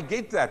fruits. I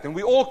get that. And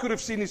we all could have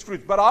seen his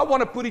fruits. But I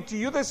want to put it to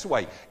you this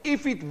way.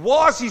 If it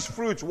was his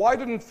fruits, why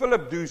didn't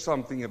Philip do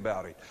something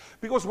about it?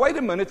 Because wait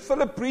a minute,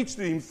 Philip preached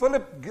to him.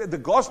 The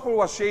gospel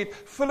was shared.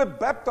 Philip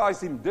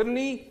baptized him, didn't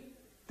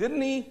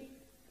he?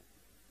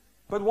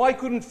 But why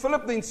couldn't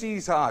Philip then see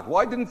his heart?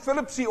 Why didn't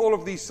Philip see all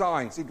of these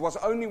signs? It was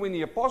only when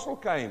the apostle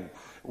came.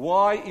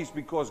 Why? Is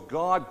because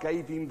God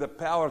gave him the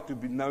power to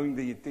be knowing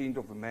the intent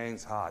of a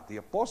man's heart. The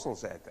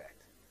apostles had that.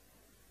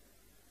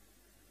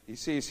 He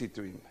says it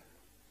to him.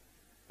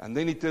 And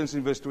then he turns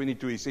in verse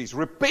 22, he says,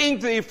 repent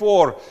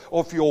therefore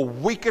of your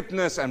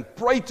wickedness and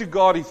pray to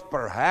God if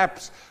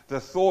perhaps the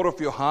thought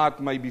of your heart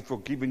may be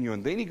forgiven you.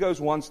 And then he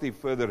goes one step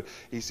further.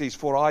 He says,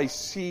 for I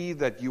see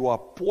that you are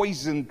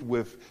poisoned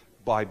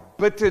by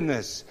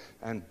bitterness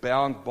and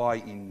bound by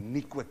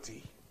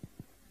iniquity.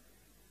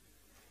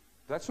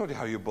 That's not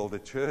how you build a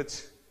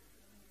church.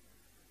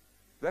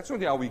 That's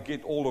not how we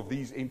get all of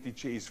these empty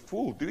chairs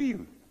full, do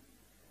you?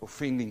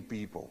 Offending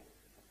people.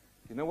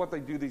 You know what they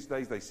do these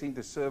days? They send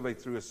a survey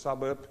through a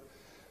suburb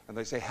and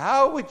they say,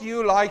 how would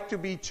you like to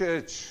be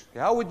church?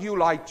 How would you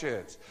like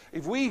church?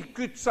 If we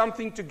put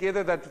something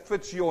together that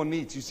fits your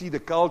needs, you see the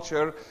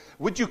culture,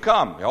 would you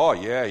come? Oh,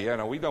 yeah,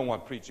 no, we don't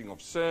want preaching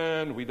of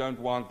sin. We don't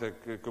want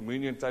the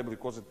communion table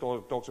because it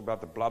talks about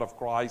the blood of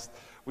Christ.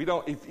 We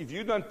don't. If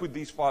you don't put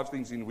these 5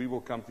 things in, we will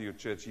come to your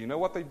church. You know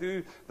what they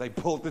do? They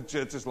build the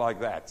churches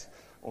like that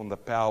on the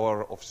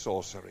power of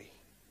sorcery.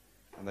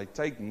 And they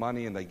take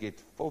money and they get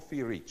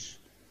filthy rich.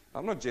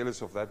 I'm not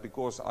jealous of that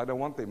because I don't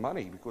want their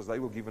money, because they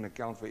will give an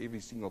account for every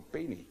single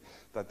penny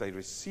that they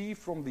receive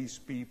from these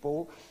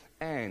people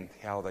and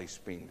how they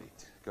spend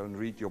it. Go and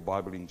read your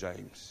Bible in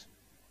James.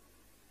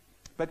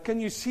 But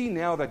can you see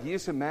now that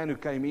here's a man who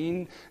came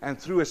in and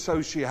through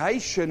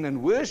association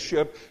and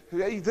worship,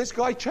 this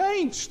guy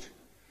changed.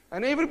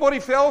 And everybody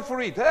fell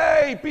for it.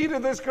 Hey, Peter,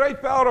 this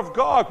great power of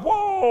God.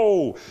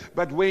 Whoa!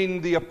 But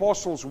when the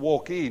apostles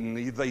walk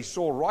in, they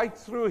saw right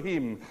through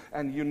him.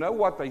 And you know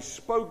what? They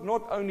spoke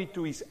not only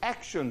to his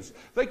actions.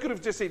 They could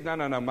have just said,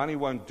 no, money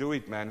won't do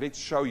it, man. Let's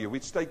show you.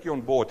 Let's take you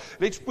on board.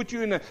 Let's put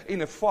you in a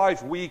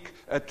 5-week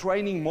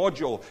training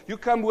module. You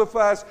come with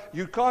us.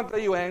 You can't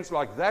lay your hands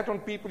like that on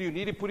people. You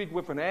need to put it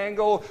with an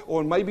angle.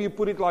 Or maybe you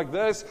put it like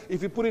this.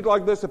 If you put it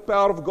like this, the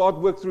power of God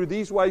works through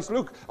these ways.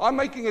 Look, I'm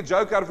making a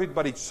joke out of it,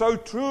 but it's so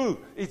true.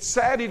 It's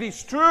sad, it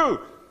is true.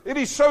 It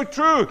is so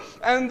true.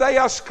 And they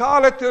are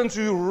charlatans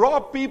who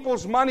rob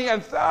people's money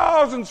and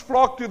thousands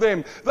flock to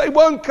them. They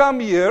won't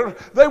come here.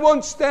 They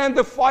won't stand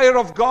the fire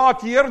of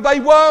God here. They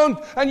won't.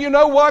 And you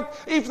know what?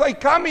 If they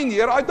come in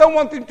here, I don't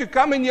want them to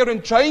come in here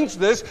and change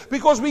this,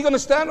 because we're going to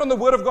stand on the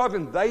Word of God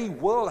and they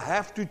will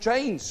have to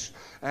change.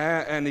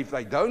 And if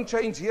they don't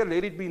change here,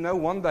 let it be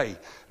known one day.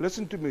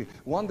 Listen to me.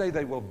 One day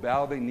they will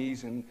bow their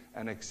knees and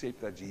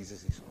accept that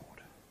Jesus is Lord.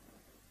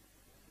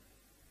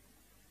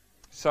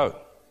 So,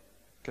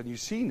 can you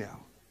see now?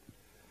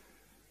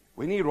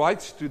 When he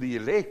writes to the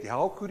elect,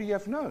 how could he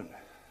have known?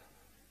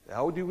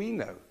 How do we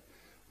know?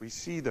 We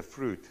see the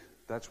fruit.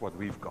 That's what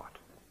we've got.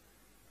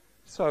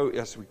 So,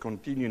 as we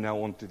continue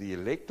now on to the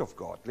elect of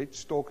God,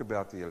 let's talk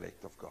about the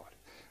elect of God.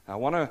 I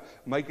want to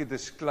make a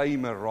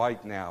disclaimer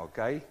right now,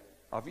 okay?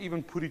 I've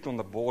even put it on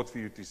the board for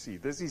you to see.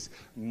 This is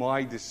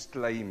my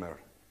disclaimer.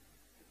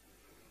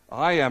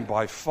 I am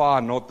by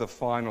far not the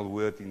final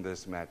word in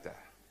this matter.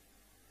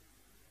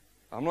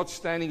 I'm not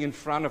standing in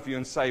front of you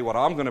and say what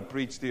I'm going to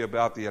preach to you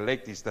about the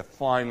elect is the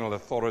final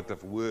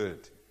authoritative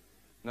word.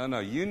 No,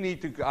 you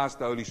need to ask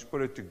the Holy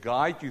Spirit to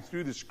guide you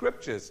through the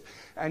Scriptures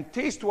and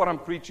test what I'm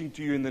preaching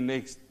to you in the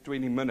next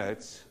 20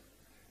 minutes,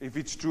 if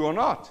it's true or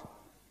not.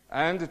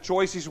 And the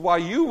choice is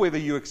whether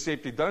you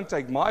accept it. Don't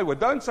take my word.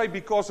 Don't say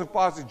because of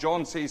Pastor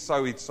John says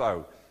so, it's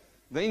so.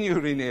 Then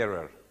you're in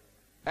error.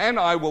 And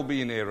I will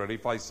be in error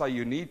if I say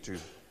you need to.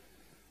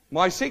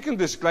 My second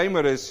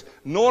disclaimer is,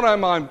 nor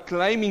am I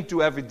claiming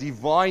to have a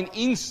divine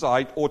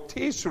insight or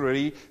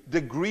tertiary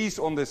degrees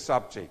on this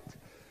subject.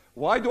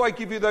 Why do I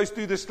give you those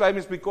two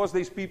disclaimers? Because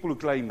there's people who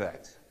claim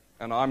that.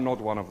 And I'm not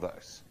one of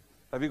those.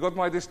 Have you got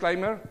my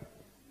disclaimer?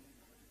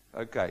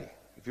 Okay.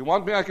 If you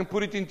want me, I can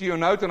put it into your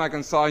note and I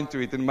can sign to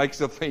it and make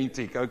it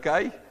authentic,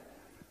 okay?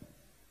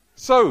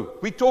 So,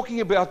 we're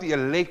talking about the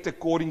elect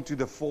according to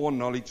the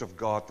foreknowledge of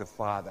God the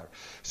Father.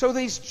 So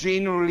there's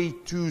generally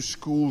two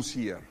schools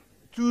here.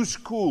 Two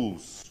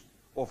schools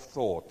of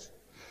thought.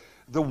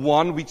 The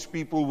one which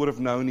people would have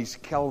known is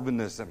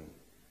Calvinism.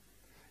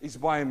 It's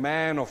by a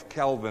man of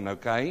Calvin,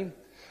 okay?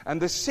 And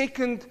the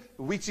second,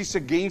 which is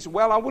against,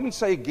 well, I wouldn't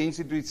say against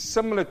it, it's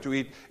similar to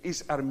it,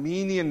 is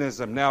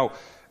Arminianism. Now,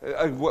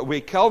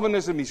 where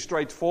Calvinism is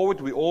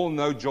straightforward, we all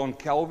know John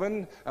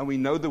Calvin, and we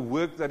know the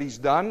work that he's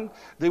done.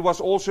 There was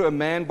also a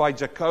man by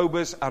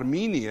Jacobus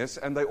Arminius,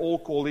 and they all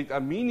called it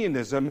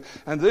Arminianism.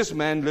 And this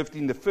man lived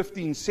in the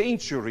 15th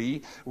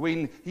century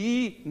when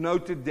he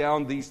noted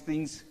down these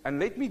things. And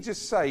let me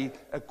just say,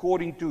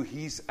 according to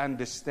his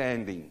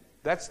understanding.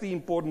 That's the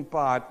important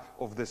part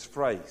of this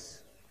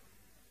phrase.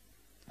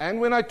 And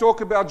when I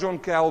talk about John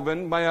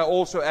Calvin, may I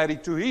also add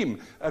it to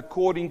him,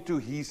 according to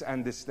his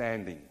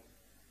understanding.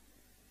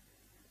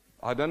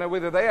 I don't know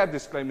whether they had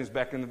disclaimers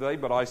back in the day,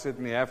 but I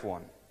certainly have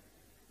one.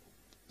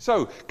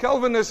 So,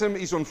 Calvinism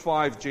is on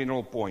 5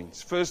 general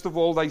points. First of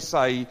all, they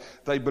say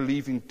they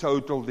believe in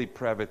total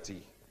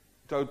depravity.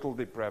 Total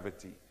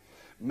depravity.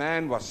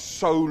 Man was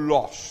so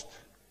lost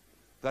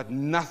that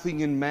nothing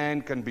in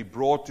man can be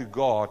brought to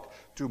God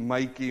to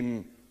make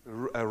him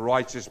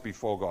righteous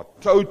before God.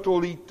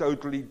 Totally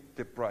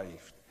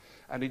depraved.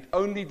 And it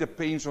only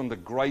depends on the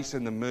grace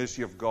and the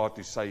mercy of God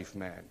to save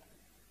man.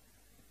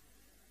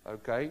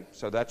 Okay,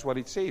 so that's what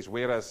it says.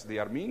 Whereas the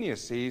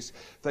Arminians says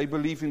they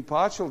believe in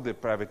partial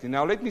depravity.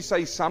 Now let me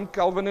say, some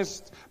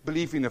Calvinists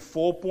believe in a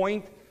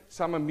 4-point.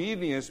 Some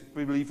Arminians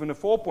believe in a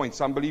 4-point.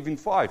 Some believe in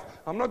 5.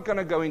 I'm not going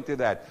to go into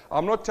that.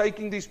 I'm not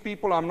taking these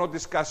people. I'm not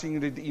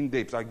discussing it in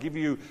depth. I give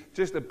you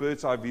just a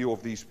bird's eye view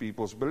of these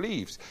people's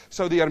beliefs.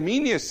 So the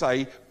Arminians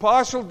say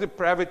partial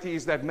depravity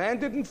is that man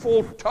didn't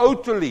fall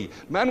totally.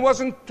 Man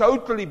wasn't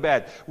totally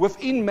bad.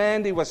 Within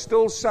man there was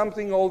still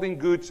something holding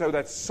good, so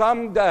that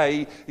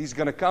someday he's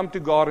going to come to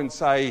God and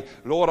say,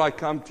 Lord, I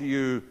come to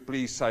you.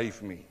 Please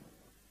save me.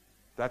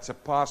 That's a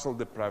partial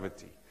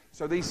depravity.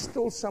 So there's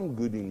still some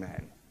good in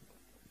man.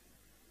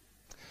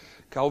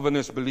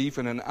 Calvinists believe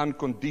in an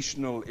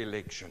unconditional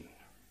election.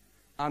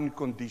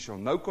 Unconditional,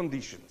 no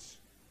conditions.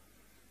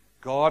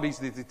 God is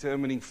the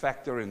determining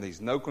factor and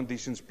there's no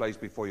conditions placed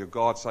before you.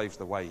 God saves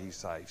the way He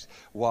saves.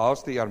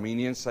 Whilst the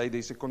Arminians say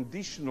there's a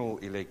conditional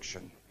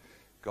election.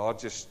 God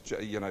just,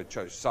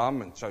 chose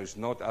some and chose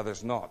not,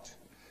 others not.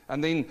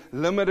 And then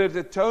limited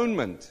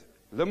atonement.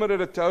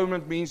 Limited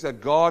atonement means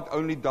that God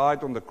only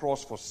died on the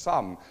cross for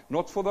some,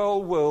 not for the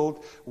whole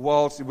world.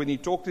 Whilst when you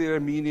talk to the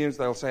Arminians,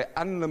 they'll say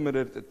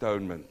unlimited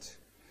atonement.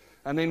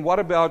 And then what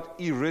about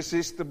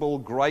irresistible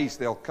grace?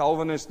 The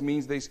Calvinist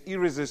means there's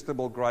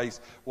irresistible grace,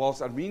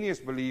 whilst Arminians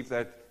believe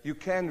that you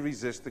can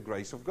resist the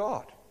grace of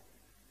God.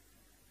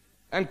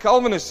 And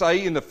Calvinists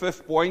say in the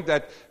 5th point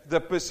that the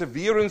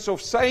perseverance of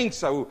saints,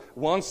 so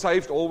once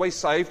saved, always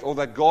saved, or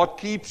that God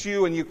keeps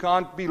you and you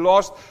can't be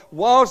lost,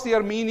 whilst the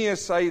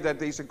Arminians say that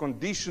there's a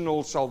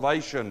conditional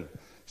salvation.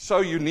 So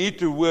you need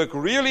to work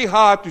really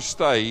hard to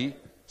stay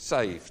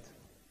saved.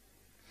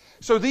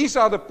 So these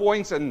are the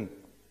points, and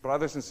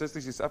brothers and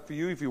sisters, it's up to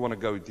you if you want to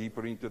go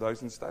deeper into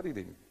those and study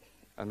them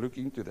and look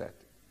into that.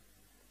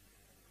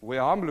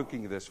 Where I'm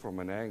looking at this from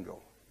an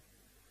angle,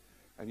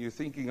 and you're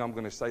thinking I'm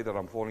going to say that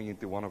I'm falling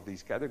into one of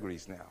these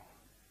categories now.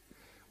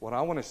 What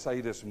I want to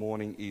say this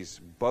morning is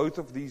both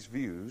of these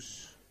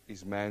views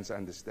is man's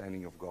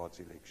understanding of God's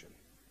election.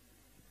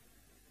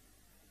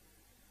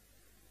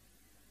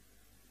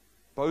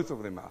 Both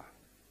of them are.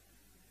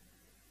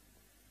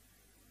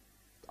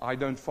 I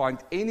don't find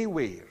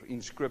anywhere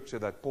in Scripture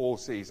that Paul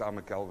says, I'm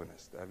a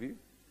Calvinist. Have you?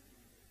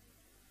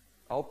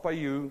 I'll pay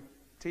you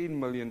 $10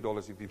 million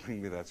if you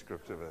bring me that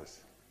Scripture verse.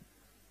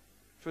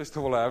 First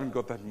of all, I haven't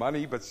got that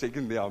money, but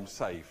secondly, I'm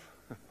safe.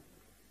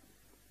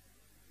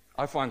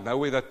 I find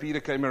nowhere that Peter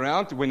came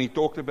around when he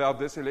talked about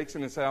this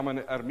election and said, I'm an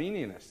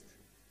Arminianist.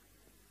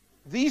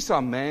 These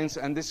are man's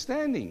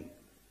understanding.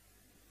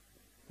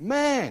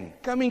 Man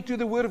coming to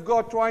the Word of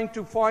God trying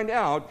to find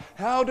out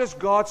how does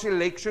God's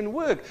election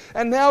work.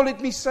 And now let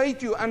me say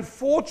to you,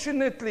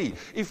 unfortunately,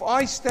 if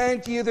I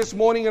stand here this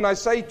morning and I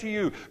say to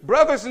you,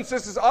 brothers and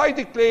sisters, I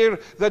declare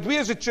that we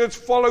as a church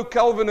follow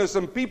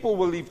Calvinism, people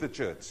will leave the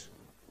church.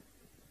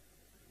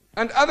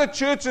 And other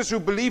churches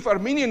who believe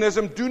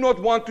Arminianism do not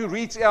want to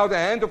reach out a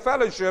hand of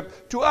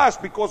fellowship to us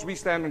because we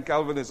stand in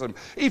Calvinism.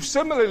 If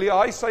similarly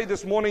I say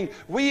this morning,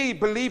 we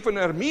believe in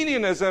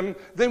Arminianism,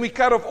 then we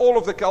cut off all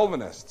of the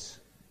Calvinists.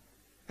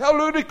 How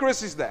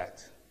ludicrous is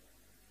that?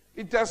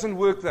 It doesn't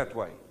work that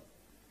way.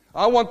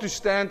 I want to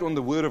stand on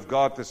the Word of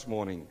God this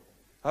morning.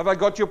 Have I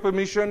got your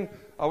permission?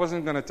 I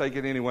wasn't going to take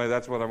it anyway.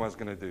 That's what I was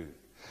going to do.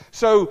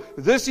 So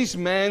this is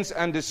man's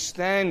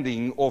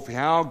understanding of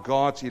how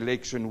God's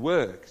election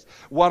works.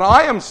 What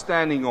I'm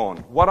standing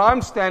on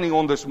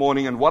this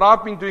morning, and what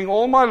I've been doing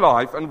all my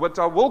life, and what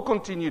I will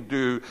continue to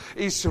do,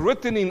 is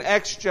written in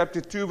Acts chapter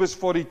 2, verse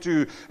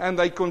 42. And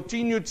they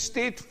continued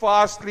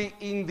steadfastly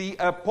in the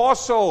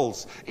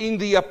apostles'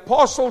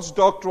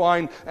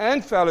 doctrine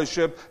and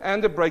fellowship,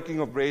 and the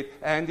breaking of bread,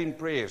 and in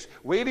prayers.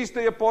 Where is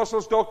the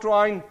apostles'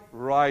 doctrine?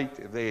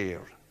 Right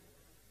there.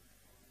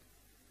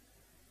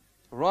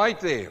 Right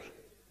there.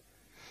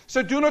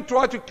 So do not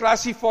try to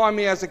classify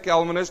me as a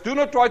Calvinist. Do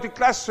not try to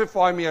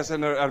classify me as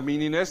an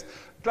Arminianist.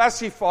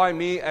 Classify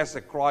me as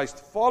a Christ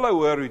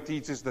follower who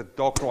teaches the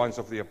doctrines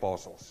of the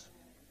apostles.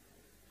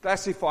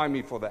 Classify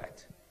me for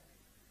that.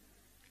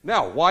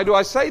 Now, why do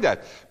I say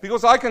that?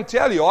 Because I can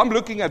tell you, I'm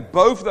looking at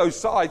both those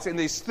sides, and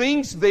there's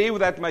things there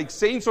that make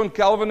sense on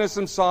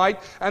Calvinism's side,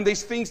 and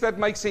there's things that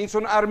make sense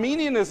on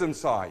Arminianism's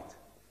side.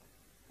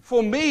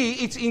 For me,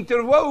 it's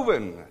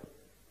interwoven.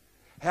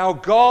 How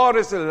God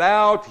has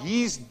allowed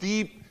His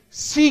deep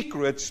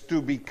secrets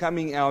to be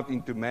coming out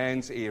into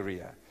man's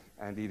area.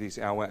 And it is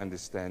our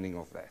understanding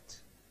of that.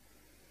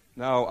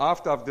 Now,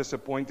 after I've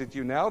disappointed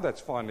you now, that's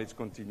fine, let's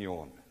continue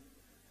on.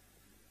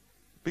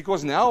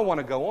 Because now I want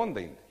to go on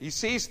then. He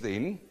says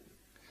then,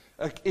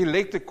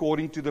 elect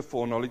according to the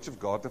foreknowledge of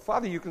God the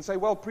Father. You can say,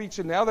 well,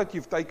 preacher, now that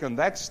you've taken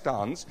that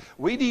stance,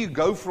 where do you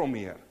go from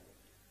here?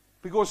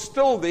 Because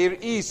still there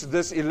is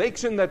this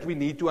election that we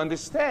need to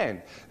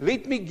understand.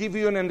 Let me give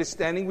you an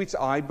understanding which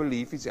I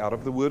believe is out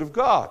of the Word of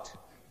God.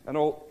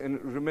 And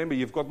remember,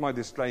 you've got my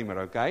disclaimer,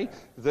 okay?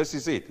 This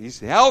is it.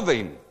 How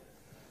then?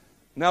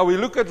 Now we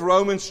look at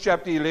Romans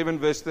chapter 11,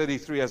 verse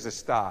 33 as a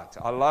start.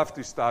 I love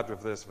to start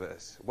with this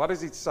verse. What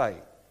does it say?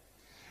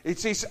 It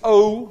says,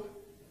 oh,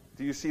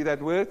 do you see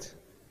that word?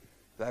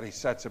 That is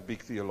such a big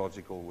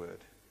theological word.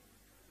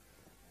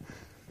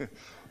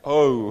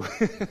 Oh.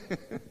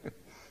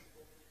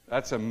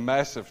 That's a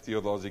massive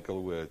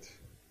theological word.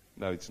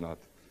 No, it's not.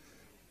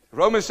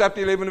 Romans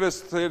chapter 11,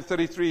 verse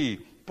 33,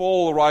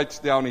 Paul writes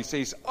down, he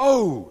says,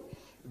 oh,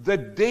 the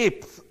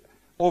depth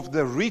of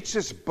the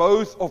riches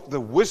both of the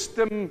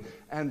wisdom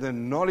and the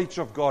knowledge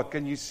of God.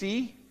 Can you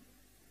see?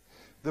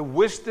 The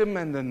wisdom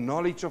and the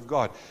knowledge of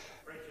God.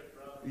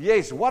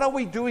 Yes, what are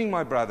we doing,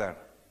 my brother?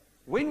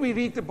 When we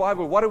read the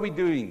Bible, what are we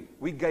doing?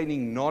 We're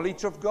gaining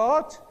knowledge of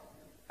God.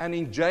 And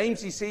in James,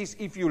 he says,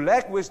 if you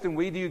lack wisdom,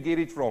 where do you get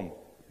it from?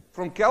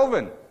 From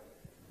Calvin?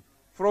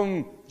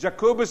 From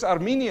Jacobus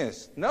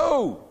Arminius?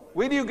 No.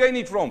 Where do you gain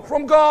it from?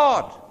 From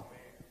God.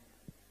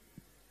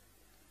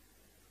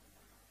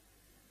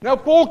 Now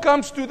Paul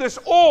comes to this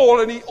all,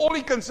 and all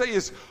he can say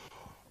is,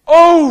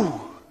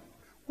 oh,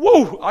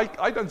 whoa,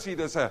 I don't see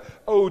this,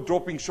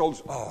 dropping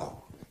shoulders,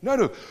 oh.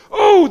 No.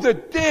 Oh, the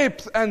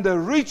depth and the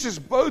riches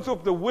both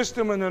of the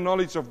wisdom and the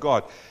knowledge of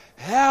God.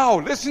 How,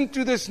 listen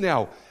to this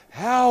now,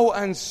 how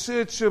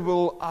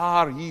unsearchable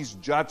are His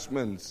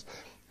judgments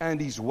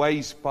and His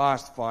ways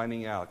past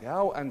finding out.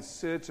 How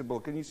unsearchable.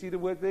 Can you see the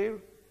word there?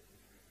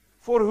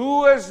 For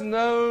who has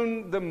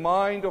known the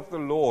mind of the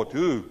Lord?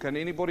 Who? Can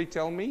anybody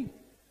tell me?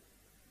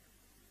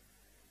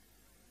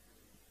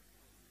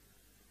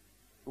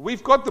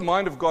 We've got the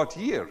mind of God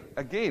here.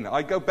 Again,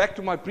 I go back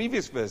to my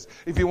previous verse.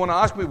 If you want to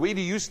ask me, where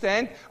do you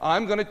stand?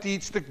 I'm going to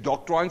teach the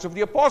doctrines of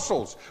the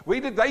apostles. Where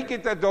did they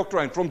get that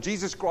doctrine? From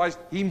Jesus Christ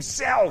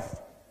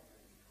Himself.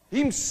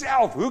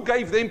 Himself. Who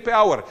gave them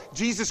power?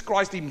 Jesus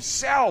Christ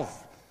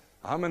Himself.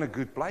 I'm in a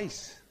good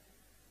place.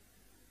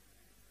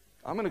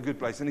 I'm in a good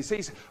place. And he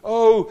says,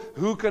 oh,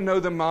 who can know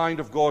the mind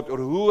of God, or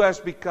who has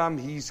become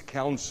His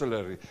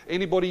counselor?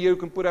 Anybody here who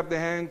can put up their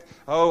hand?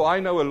 Oh, I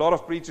know a lot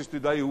of preachers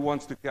today who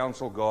wants to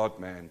counsel God,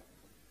 man.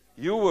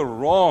 You were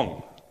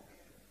wrong.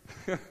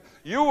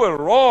 You were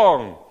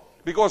wrong.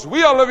 Because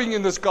we are living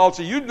in this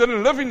culture. You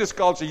didn't live in this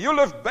culture. You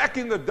lived back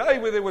in the day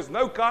where there was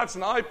no cards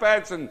and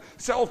iPads and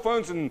cell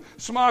phones and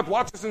smart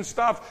watches and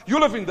stuff. You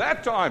live in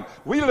that time.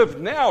 We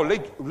live now.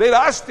 Let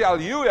us tell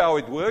you how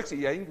it works.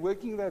 It ain't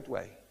working that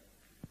way.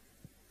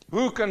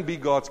 Who can be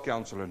God's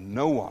counselor?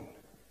 No one.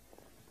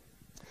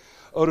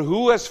 Or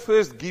who has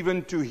first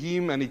given to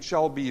Him, and it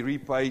shall be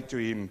repaid to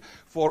Him?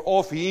 For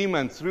of Him,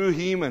 and through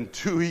Him, and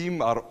to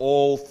Him are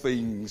all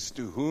things,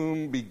 to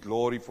whom be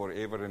glory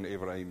forever and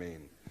ever.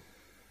 Amen.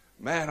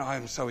 Man, I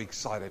am so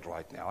excited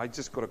right now. I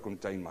just got to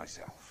contain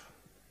myself.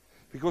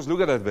 Because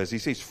look at that verse. He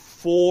says,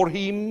 for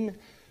Him,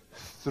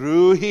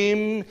 through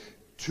Him,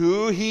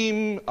 to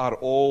Him are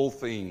all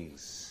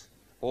things.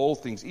 All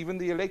things, even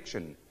the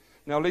election.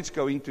 Now let's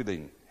go into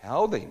them.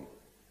 How then?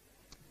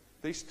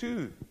 There's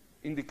two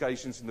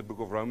indications in the book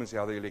of Romans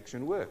how the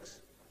election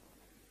works.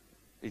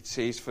 It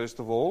says, first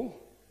of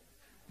all,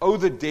 oh,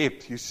 the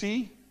depth. You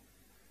see?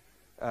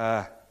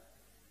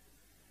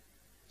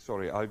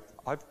 Sorry,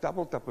 I've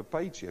doubled up a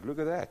page here. Look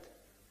at that.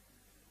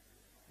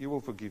 You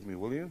will forgive me,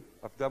 will you?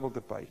 I've doubled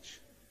the page.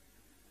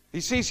 He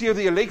says here,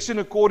 the election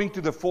according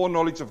to the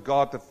foreknowledge of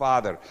God the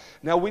Father.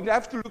 Now, we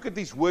have to look at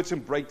these words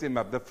and break them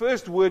up. The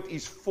first word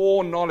is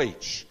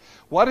foreknowledge.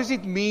 What does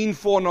it mean,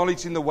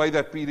 foreknowledge, in the way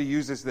that Peter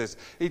uses this?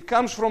 It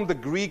comes from the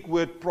Greek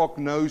word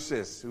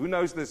prognosis. Who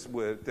knows this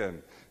word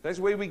term? That's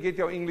where we get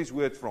our English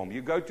word from.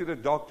 You go to the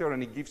doctor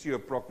and he gives you a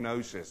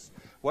prognosis.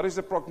 What does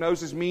the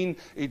prognosis mean?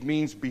 It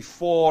means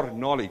before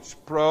knowledge.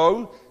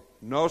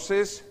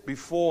 Prognosis,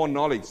 before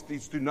knowledge.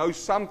 It's to know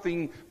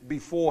something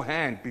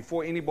beforehand,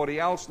 before anybody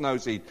else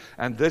knows it.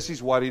 And this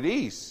is what it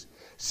is.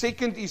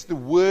 Second is the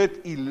word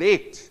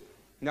elect.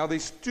 Now,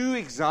 there's two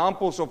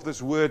examples of this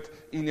word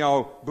in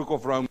our book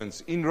of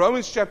Romans. In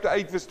Romans chapter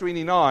 8, verse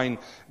 29,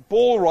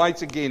 Paul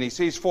writes again, he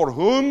says, for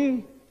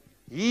whom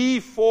He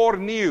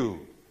foreknew.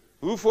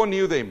 Who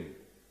foreknew them?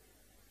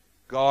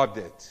 God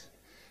did.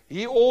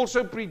 He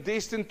also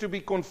predestined to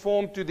be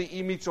conformed to the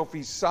image of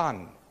His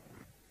Son.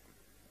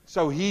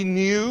 So He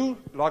knew,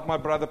 like my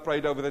brother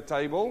prayed over the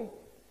table,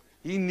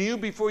 He knew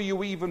before you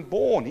were even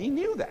born. He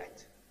knew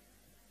that.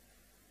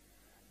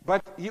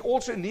 But He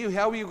also knew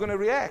how you were going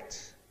to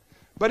react.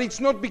 But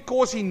it's not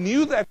because He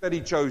knew that He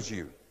chose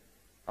you.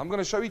 I'm going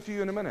to show it to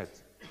you in a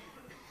minute.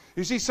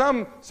 You see,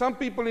 some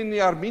people in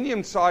the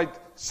Arminian side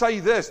say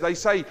this. They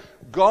say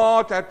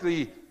God had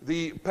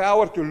the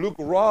power to look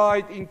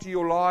right into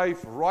your life,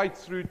 right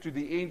through to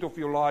the end of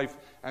your life.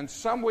 And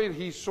somewhere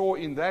He saw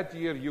in that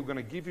year you're going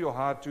to give your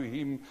heart to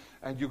Him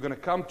and you're going to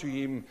come to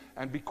Him.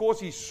 And because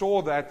He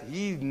saw that,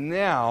 He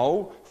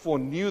now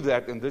foreknew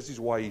that, and this is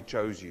why He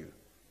chose you.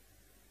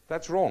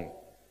 That's wrong.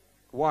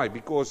 Why?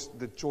 Because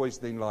the choice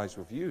then lies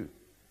with you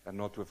and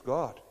not with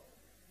God.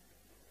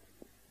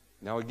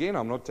 Now again,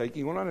 I'm not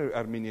taking on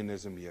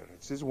Arminianism here.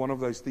 It's just one of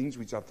those things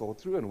which I thought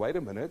through, and wait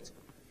a minute,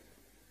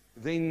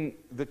 then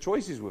the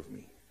choice is with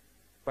me.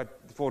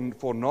 But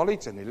for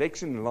knowledge and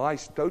election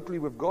lies totally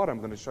with God. I'm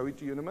going to show it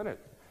to you in a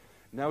minute.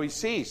 Now He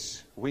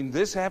says, when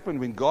this happened,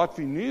 when God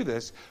knew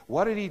this,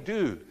 what did He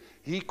do?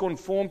 He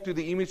conformed to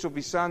the image of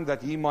His Son,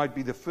 that He might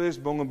be the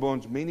firstborn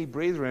among many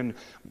brethren.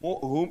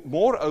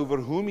 Moreover,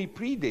 whom He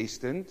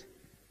predestined,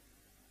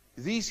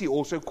 these He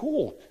also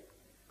called.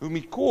 Whom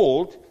He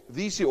called,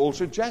 these He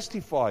also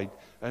justified.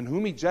 And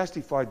whom He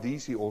justified,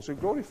 these He also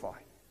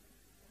glorified.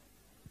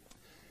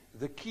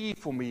 The key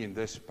for me in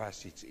this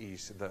passage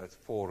is that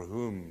for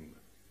whom,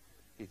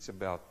 it's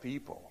about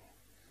people.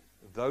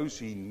 Those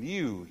He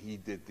knew, He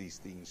did these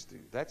things to.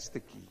 That's the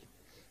key.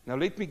 Now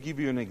let me give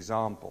you an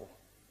example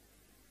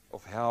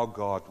of how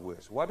God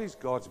works. What is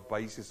God's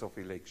basis of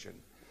election?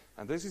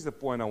 And this is the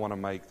point I want to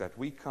make, that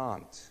we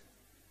can't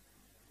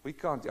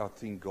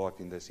outthink God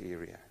in this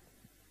area.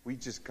 We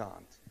just can't.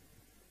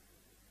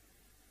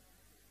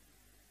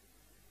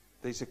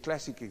 There's a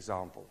classic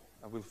example,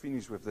 and we'll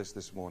finish with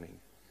this morning.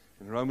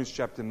 In Romans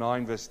chapter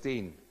 9, verse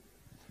 10,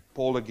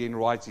 Paul again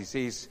writes, he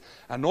says,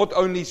 and not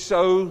only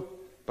so,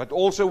 but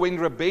also when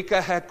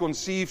Rebekah had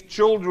conceived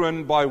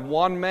children by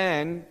one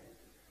man,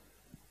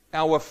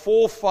 our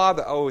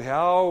forefather, oh,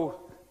 how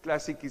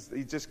classic is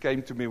it? Just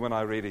came to me when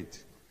I read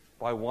it.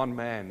 By one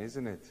man,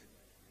 isn't it?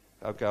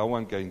 Okay, I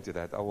won't go into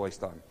that. I'll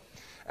waste time.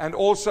 And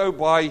also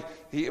by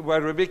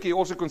Rebekah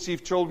also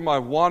conceived children by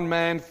one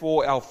man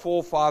for our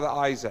forefather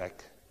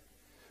Isaac,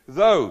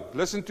 though,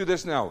 listen to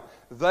this now,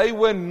 they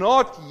were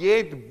not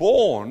yet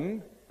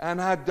born and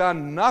had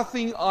done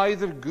nothing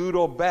either good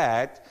or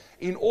bad,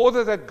 in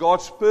order that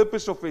God's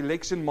purpose of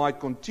election might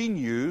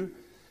continue,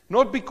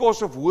 not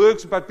because of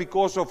works, but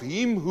because of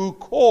him who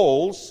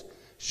calls,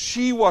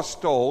 she was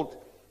told,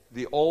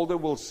 the older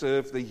will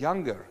serve the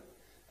younger.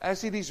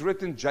 As it is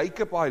written,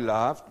 Jacob I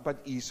loved,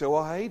 but Esau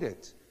I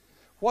hated.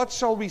 What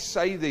shall we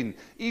say then?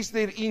 Is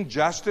there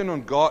injustice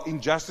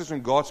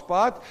on God's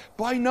part?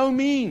 By no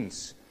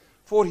means.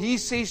 For he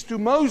says to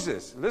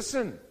Moses,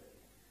 listen,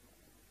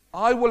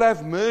 I will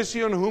have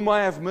mercy on whom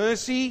I have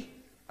mercy,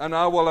 and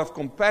I will have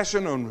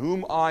compassion on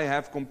whom I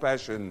have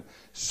compassion.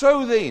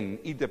 So then,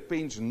 it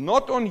depends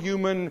not on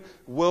human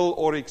will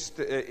or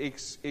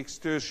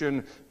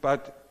extortion,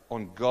 but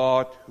on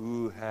God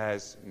who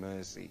has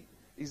mercy.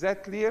 Is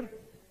that clear?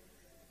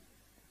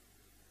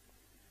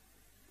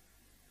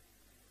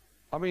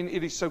 I mean,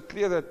 it is so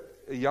clear that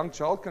a young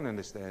child can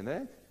understand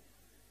that.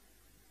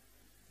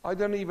 I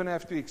don't even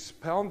have to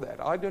expound that.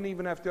 I don't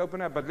even have to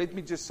open up. But let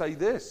me just say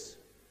this.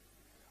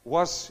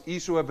 Was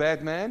Esau a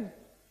bad man?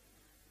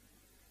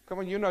 Come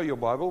on, you know your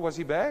Bible. Was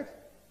he bad?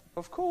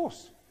 Of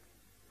course.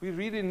 We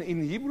read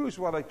in Hebrews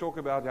where they talk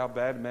about how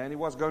bad man he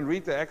was. Go and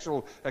read the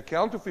actual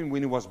account of him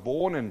when he was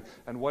born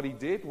and what he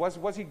did.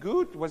 Was he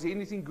good? Was there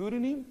anything good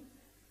in him?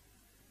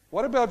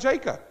 What about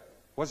Jacob?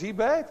 Was he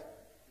bad?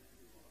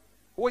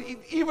 Well,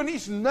 even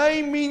his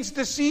name means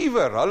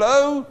deceiver.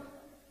 Hello?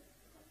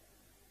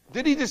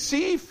 Did he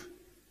deceive?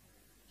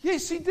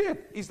 Yes, he did.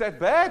 Is that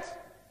bad?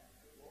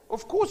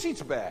 Of course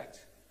it's bad.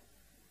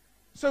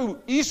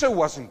 So Esau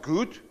wasn't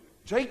good.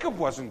 Jacob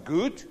wasn't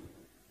good.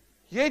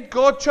 Yet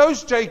God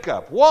chose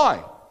Jacob.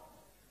 Why?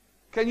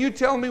 Can you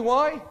tell me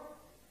why?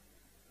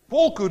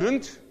 Paul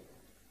couldn't.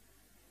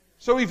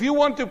 So if you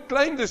want to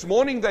claim this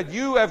morning that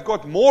you have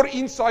got more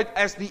insight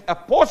as the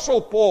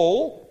Apostle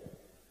Paul,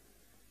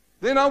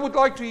 then I would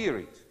like to hear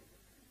it.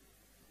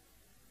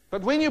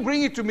 But when you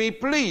bring it to me,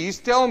 please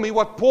tell me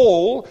what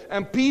Paul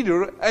and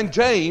Peter and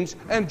James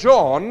and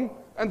John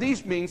and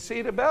these men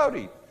said about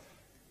it.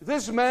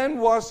 This man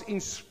was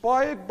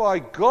inspired by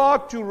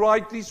God to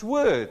write these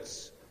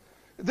words.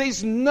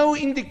 There's no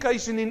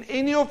indication in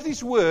any of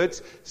these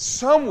words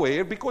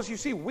somewhere, because you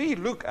see, we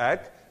look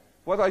at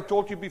what I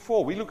told you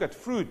before. We look at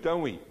fruit,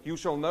 don't we? You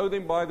shall know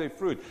them by their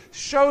fruit.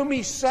 Show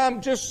me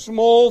some just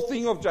small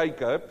thing of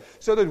Jacob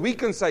so that we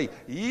can say,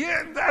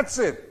 yeah, that's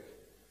it.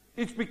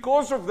 It's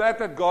because of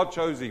that God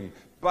chose him.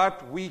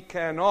 But we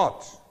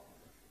cannot.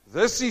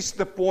 This is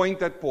the point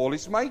that Paul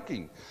is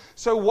making.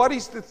 So what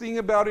is the thing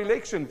about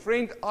election?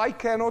 Friend, I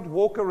cannot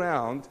walk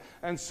around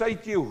and say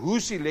to you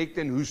who's elect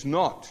and who's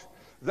not.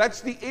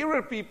 That's the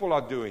error people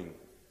are doing.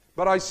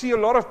 But I see a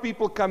lot of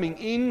people coming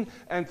in,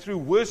 and through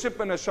worship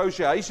and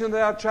association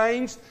they are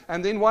changed.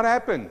 And then what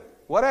happened?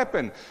 What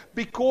happened?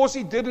 Because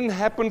it didn't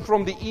happen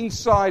from the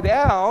inside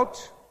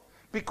out,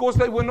 because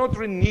they were not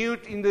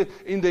renewed in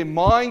their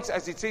minds,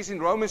 as it says in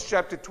Romans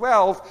chapter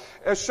 12,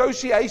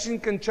 association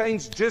can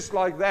change just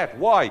like that.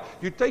 Why?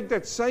 You take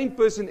that same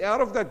person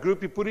out of that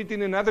group, you put it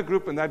in another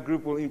group, and that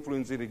group will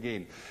influence it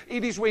again.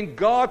 It is when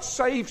God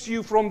saves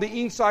you from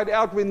the inside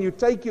out, when you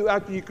take you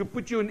out, and you can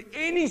put you in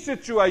any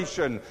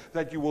situation,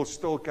 that you will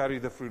still carry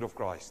the fruit of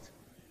Christ.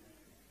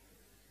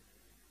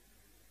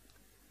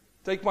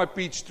 Take my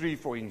peach tree,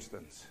 for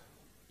instance.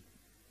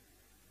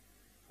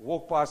 I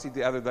walked past it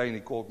the other day, and he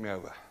called me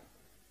over.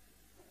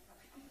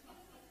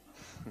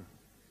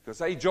 He goes,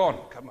 hey, John,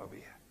 come over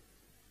here.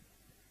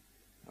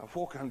 I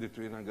walk under the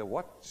tree and I go,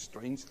 what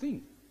strange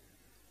thing.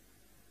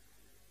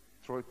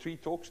 So a tree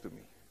talks to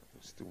me.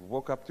 I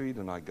walk up to it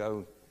and I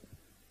go,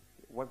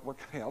 what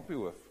can I help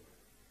you with?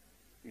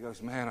 He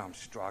goes, man, I'm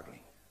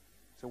struggling.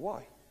 So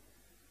why?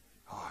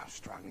 Oh, I'm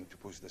struggling to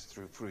push this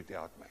fruit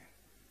out, man.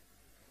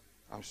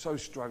 I'm so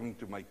struggling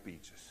to make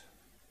peaches.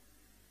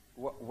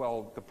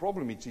 Well, the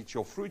problem is it's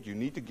your fruit. You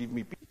need to give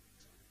me peaches.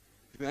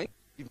 If you ain't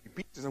give me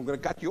peaches, I'm going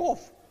to cut you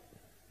off.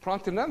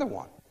 Plant another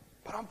one.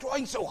 But I'm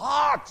trying so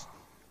hard.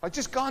 I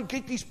just can't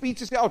get these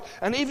peaches out.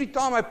 And every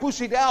time I push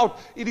it out,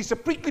 it is a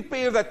prickly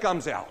pear that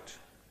comes out.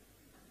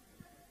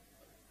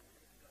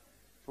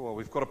 So, well,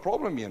 we've got a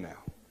problem here now.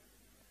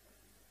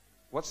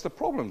 What's the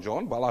problem,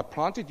 John? Well, I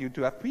planted you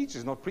to have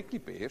peaches, not prickly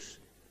pears.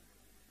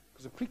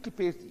 Because a prickly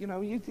pear,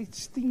 it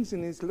stings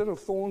and there's little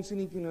thorns in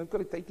it. You've got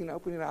to take it and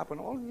open it up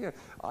and all. Yeah,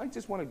 I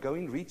just want to go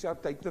in, reach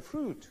out, take the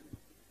fruit.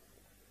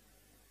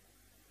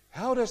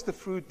 How does the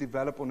fruit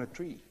develop on a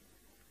tree?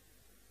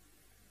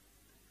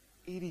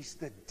 It is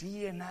the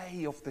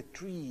DNA of the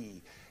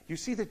tree. You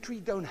see, the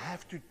tree don't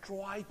have to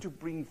try to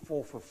bring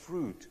forth a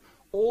fruit.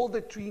 All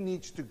the tree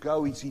needs to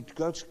go is it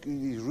goes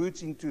its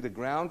roots into the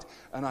ground,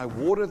 and I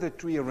water the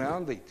tree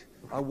around it.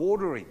 I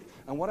water it.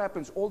 And what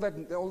happens? All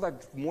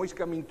that moisture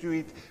comes into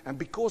it, and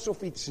because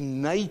of its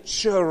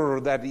nature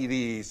that it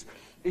is,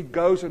 it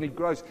goes and it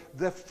grows.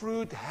 The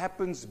fruit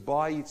happens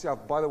by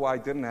itself. By the way, I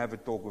didn't have a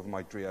talk with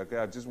my tree, okay?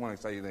 I just want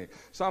to say that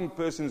some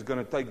person is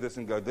going to take this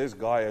and go, this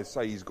guy, I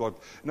say he's got...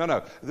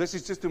 No, this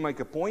is just to make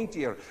a point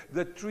here.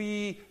 The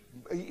tree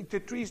The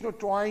tree is not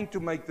trying to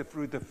make the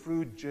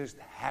fruit just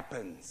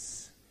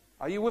happens.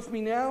 Are you with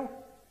me now?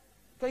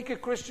 Take a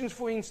Christian,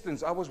 for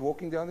instance. I was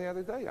walking down the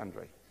other day,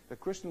 Andre. A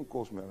Christian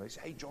calls me and they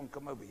say, "Hey, John,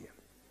 come over here."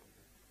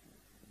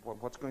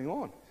 What's going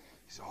on?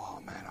 He said,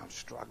 "Oh, man, I'm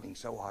struggling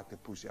so hard to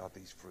push out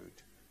these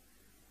fruit."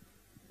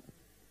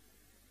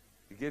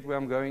 You get where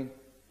I'm going?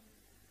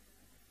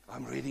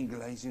 I'm reading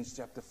Galatians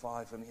chapter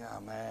 5, and yeah,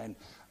 man,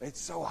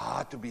 it's so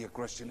hard to be a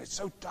Christian. It's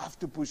so tough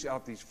to push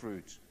out these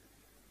fruits.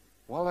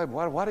 Well,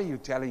 what are you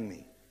telling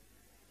me?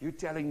 You're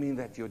telling me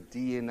that your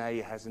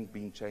DNA hasn't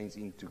been changed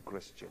into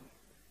Christian.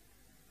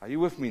 Are you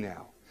with me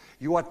now?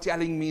 You are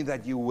telling me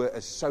that you were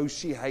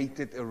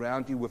associated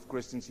around you with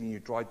Christians and you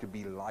tried to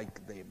be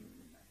like them.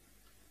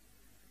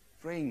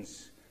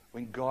 Friends,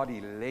 when God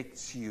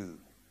elects you,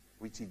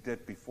 which He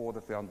did before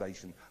the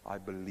foundation, I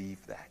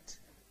believe that.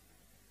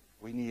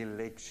 When He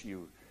elects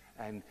you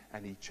and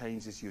He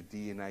changes your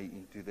DNA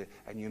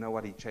and you know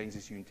what? He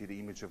changes you into the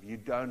image of, you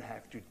don't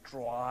have to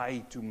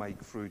try to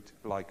make fruit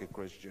like a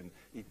Christian.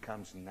 It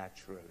comes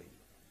naturally.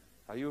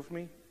 Are you with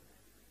me?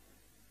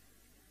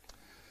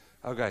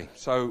 Okay,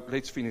 so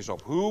let's finish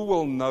off. Who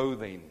will know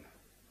then?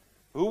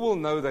 Who will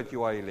know that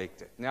you are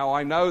elected? Now,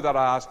 I know that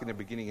I asked in the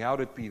beginning, how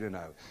did Peter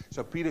know?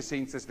 So Peter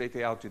sends this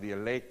letter out to the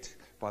elect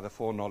by the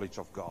foreknowledge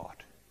of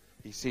God.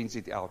 He sends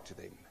it out to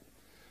them.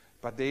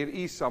 But there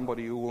is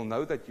somebody who will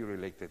know that you're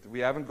elected. We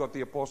haven't got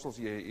the apostles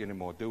here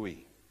anymore, do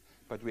we?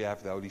 But we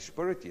have the Holy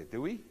Spirit here,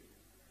 do we?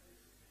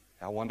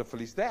 How wonderful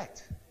is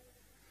that?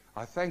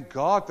 I thank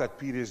God that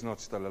Peter is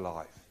not still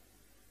alive.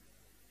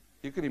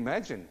 You can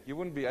imagine, you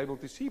wouldn't be able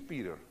to see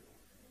Peter.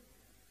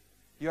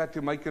 You had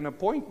to make an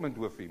appointment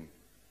with him.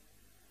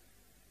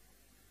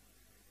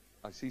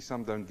 I see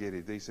some don't get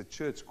it. There's a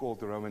church called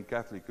the Roman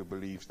Catholic who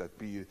believes that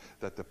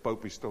the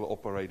Pope is still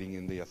operating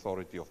in the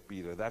authority of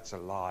Peter. That's a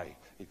lie.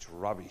 It's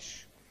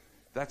rubbish.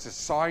 That's a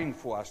sign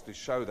for us to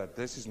show that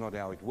this is not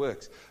how it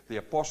works. The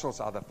apostles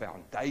are the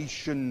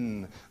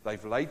foundation.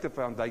 They've laid the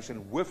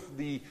foundation with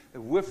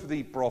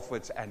the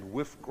prophets and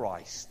with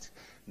Christ.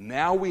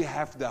 Now we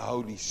have the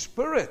Holy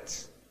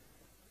Spirit.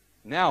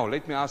 Now,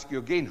 let me ask you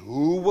again,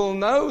 who will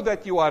know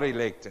that you are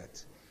elected?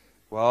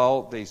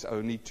 Well, there's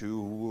only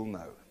two who will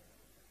know.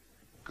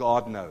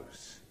 God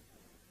knows.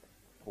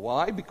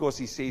 Why? Because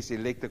He says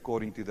elect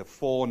according to the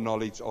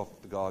foreknowledge of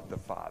God the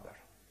Father.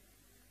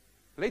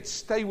 Let's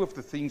stay with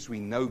the things we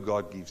know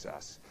God gives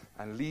us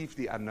and leave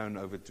the unknown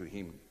over to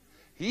Him.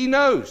 He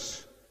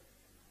knows.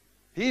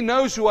 He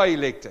knows who are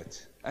elected.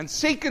 And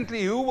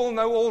secondly, who will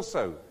know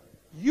also?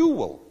 You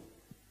will.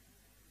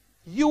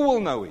 You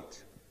will know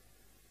it.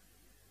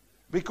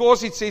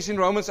 Because it says in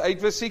Romans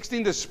 8 verse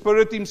 16, the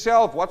Spirit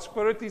Himself. What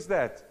Spirit is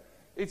that?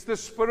 It's the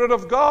Spirit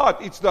of God.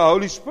 It's the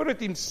Holy Spirit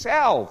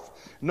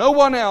Himself. No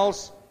one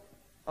else.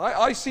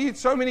 I see it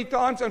so many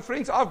times. And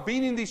friends, I've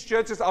been in these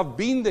churches. I've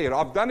been there.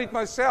 I've done it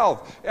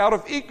myself out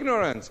of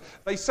ignorance.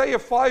 They say a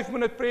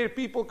 5-minute prayer.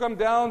 People come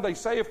down. They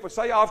say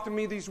after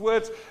me these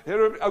words.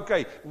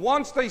 Okay.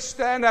 Once they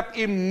stand up,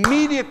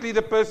 immediately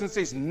the person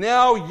says,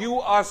 now you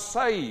are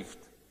saved.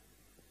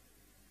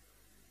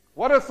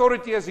 What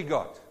authority has he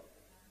got?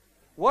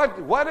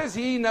 What does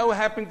he know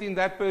happened in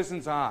that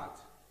person's heart?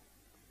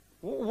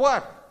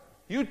 What?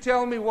 You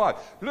tell me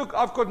what. Look,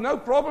 I've got no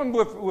problem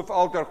with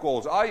altar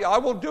calls. I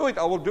will do it.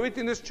 I will do it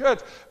in this church.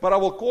 But I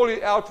will call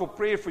you out for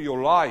prayer for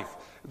your life.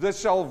 The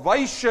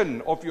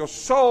salvation of your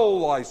soul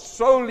lies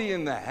solely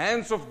in the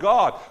hands of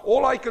God.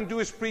 All I can do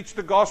is preach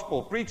the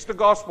gospel. Preach the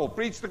gospel.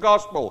 Preach the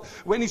gospel.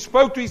 When He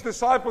spoke to His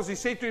disciples, He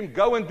said to him,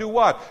 go and do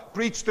what?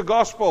 Preach the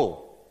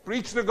gospel.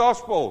 Preach the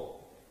gospel.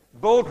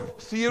 Build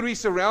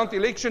theories around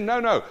election.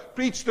 No.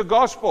 Preach the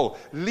gospel.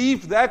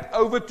 Leave that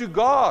over to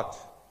God.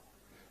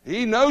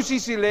 He knows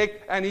His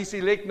elect, and His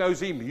elect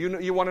knows Him.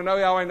 You want to know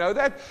how I know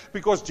that?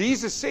 Because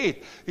Jesus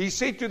said, He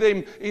said to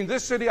them, in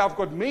this city I've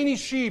got many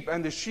sheep,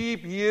 and the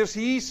sheep hears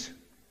His.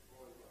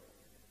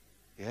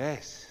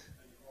 Yes.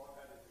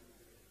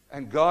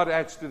 And God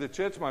adds to the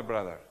church, my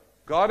brother.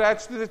 God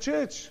adds to the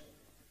church.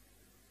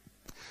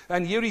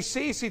 And here He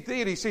says it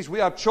there. He says, we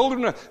are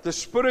children. The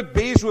Spirit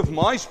bears with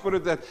my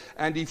spirit that,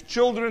 and if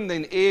children,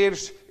 then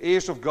heirs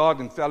of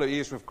God and fellow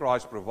heirs with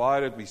Christ,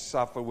 provided we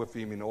suffer with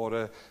Him in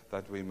order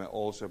that we may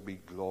also be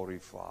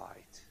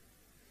glorified.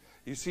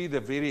 You see the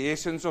very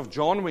essence of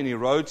John when he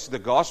wrote the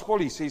gospel.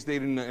 He says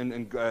there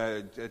in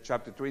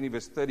chapter 20,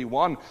 verse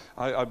 31,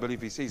 I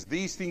believe he says,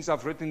 these things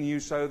I've written you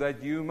so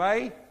that you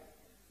may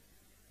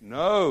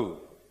know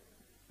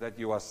that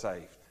you are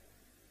saved.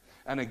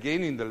 And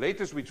again, in the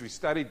letters which we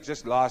studied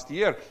just last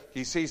year,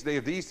 he says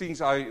there, these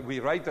things we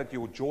write that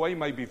your joy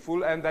may be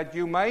full and that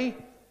you may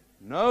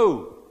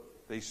know.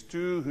 There's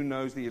two who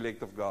knows the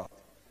elect of God.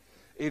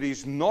 It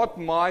is not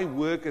my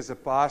work as a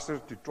pastor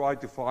to try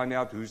to find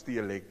out who's the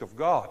elect of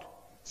God.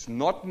 It's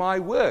not my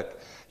work.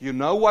 You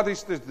know what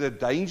is the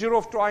danger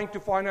of trying to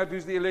find out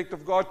who's the elect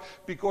of God?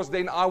 Because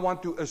then I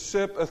want to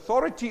usurp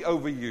authority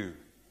over you.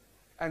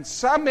 And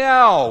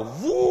somehow,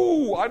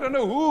 I don't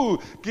know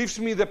who gives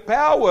me the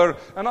power.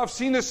 And I've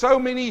seen it so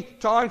many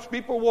times.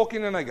 People walk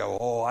in and they go,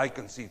 oh, I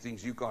can see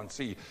things you can't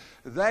see.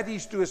 That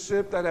is to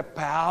assert that a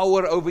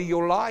power over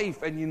your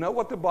life. And you know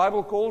what the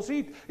Bible calls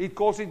it? It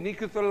calls it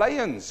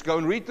Nicotolaeans. Go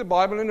and read the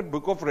Bible in the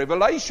book of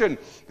Revelation.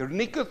 The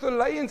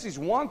Nicotolaeans is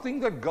one thing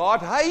that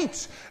God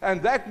hates.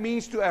 And that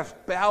means to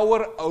have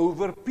power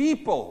over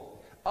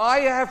people. I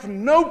have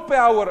no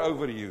power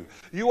over you.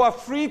 You are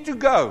free to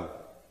go.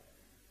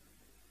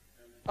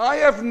 I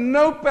have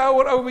no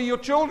power over your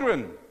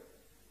children.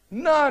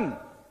 None.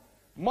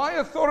 My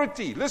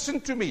authority, listen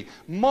to me,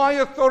 my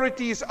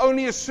authority is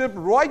only a sip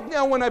right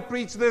now when I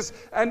preach this,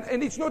 and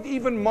it's not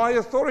even my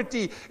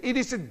authority. It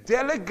is a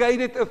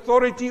delegated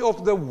authority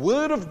of the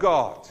Word of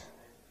God.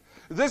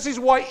 This is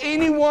why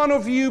any one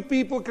of you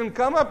people can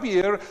come up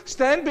here,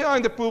 stand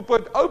behind the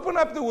pulpit, open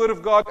up the Word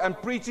of God, and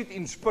preach it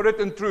in spirit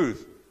and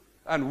truth.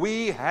 And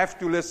we have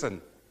to listen.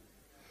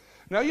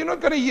 Now, you're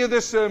not going to hear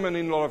this sermon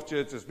in a lot of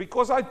churches,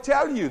 because I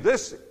tell you,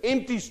 this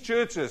empties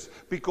churches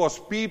because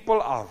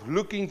people are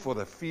looking for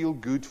the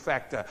feel-good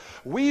factor.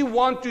 We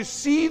want to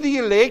see the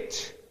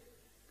elect,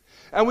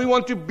 and we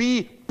want to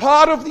be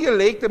part of the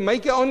elect and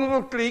make our own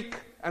little clique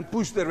and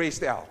push the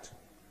rest out.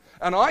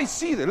 And I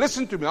see that.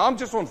 Listen to me. I'm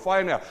just on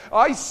fire now.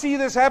 I see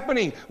this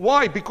happening.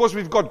 Why? Because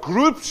we've got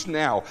groups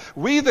now.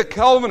 We the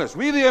Calvinists,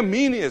 we the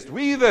Arminians,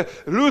 we the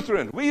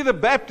Lutheran, we the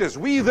Baptists,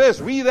 we this,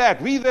 we that,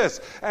 we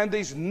this. And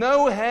there's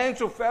no hands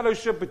of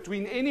fellowship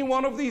between any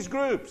one of these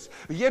groups.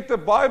 Yet the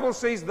Bible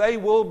says they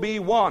will be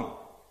one.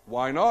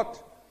 Why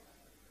not?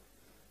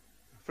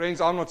 Friends,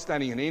 I'm not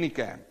standing in any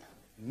camp.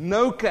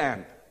 No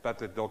camp but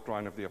the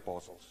doctrine of the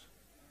apostles.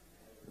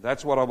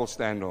 That's what I will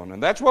stand on.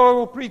 And that's what I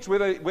will preach.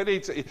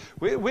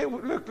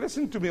 Look,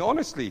 listen to me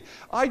honestly.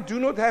 I do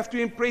not have to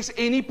impress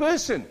any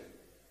person.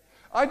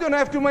 I don't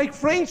have to make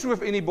friends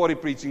with anybody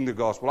preaching the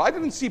gospel. I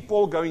didn't see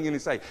Paul going in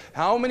and say,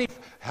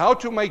 how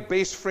to make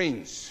best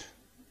friends.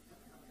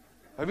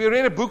 Have you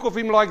read a book of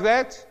him like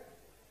that?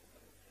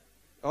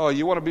 Oh,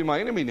 you want to be my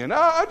enemy? No,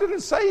 I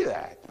didn't say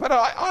that. But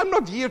I'm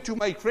not here to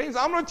make friends.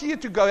 I'm not here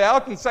to go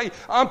out and say,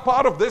 I'm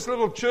part of this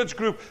little church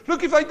group.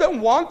 Look, if they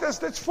don't want us,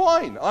 that's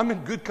fine. I'm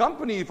in good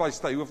company if I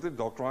stay with the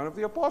doctrine of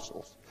the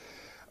apostles.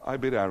 I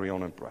better hurry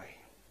on and pray.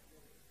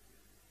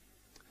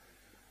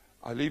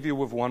 I leave you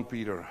with 1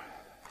 Peter.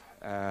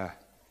 And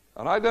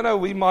I don't know,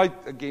 we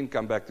might again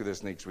come back to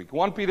this next week.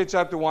 1 Peter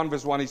chapter 1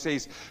 verse 1, he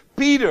says,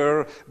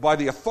 Peter, by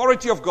the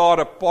authority of God,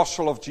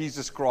 apostle of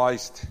Jesus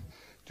Christ,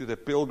 to the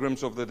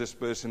pilgrims of the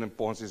dispersion in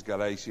Pontus,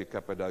 Galatia,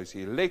 Cappadocia,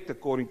 elect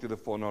according to the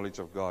foreknowledge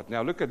of God.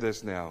 Now look at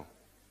this now.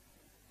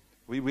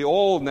 We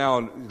all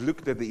now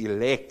looked at the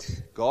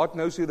elect. God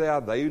knows who they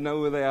are. They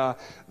know who they are.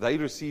 They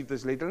received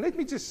this letter. And let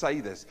me just say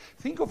this.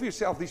 Think of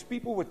yourself. These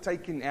people were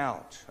taken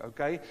out,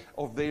 okay,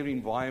 of their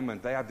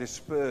environment. They are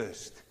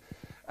dispersed.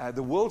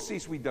 The world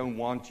says we don't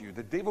want you.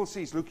 The devil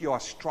says, look, you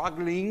are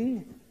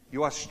struggling.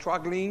 You are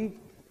struggling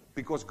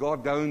because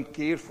God don't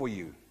care for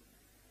you.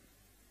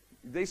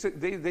 There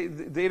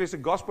is a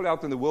gospel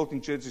out in the world in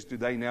churches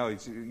today now.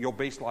 It's your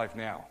best life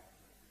now.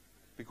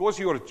 Because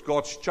you're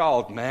God's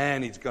child,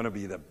 man, it's going to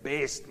be the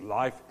best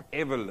life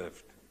ever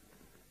lived.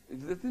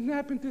 It didn't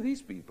happen to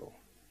these people.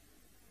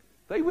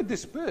 They were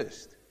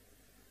dispersed.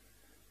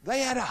 They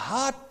had a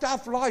hard,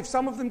 tough life.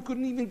 Some of them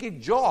couldn't even get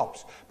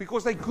jobs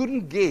because they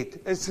couldn't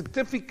get a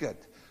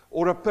certificate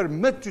or a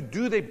permit to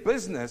do their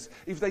business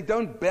if they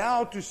don't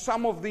bow to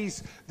some of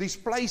these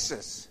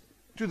places.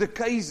 To the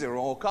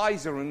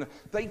Kaiser, and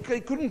they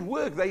couldn't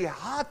work. They had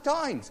hard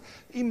times.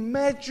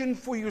 Imagine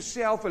for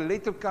yourself, a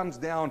letter comes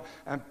down,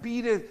 and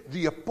Peter,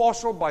 the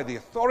apostle, by the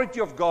authority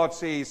of God,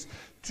 says,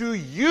 to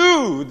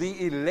you,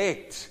 the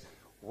elect.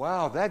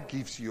 Wow, that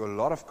gives you a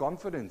lot of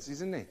confidence,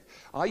 isn't it?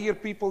 I hear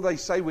people, they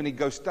say when it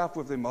goes tough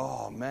with them,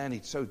 oh man,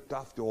 it's so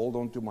tough to hold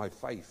on to my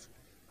faith.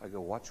 I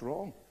go, what's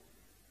wrong?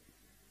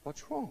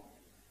 What's wrong?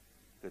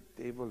 The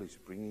devil is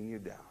bringing you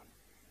down.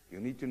 You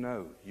need to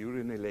know.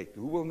 You're an elect.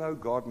 Who will know?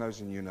 God knows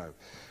and you know.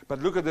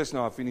 But look at this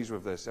now. I finish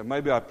with this. And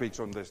maybe I'll preach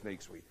on this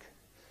next week.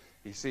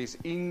 He says,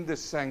 in the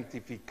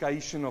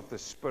sanctification of the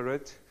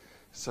Spirit.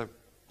 So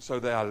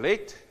they are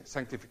elect.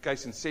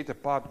 Sanctification set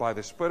apart by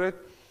the Spirit.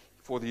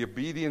 For the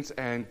obedience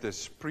and the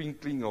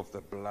sprinkling of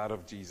the blood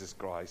of Jesus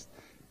Christ.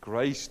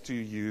 Grace to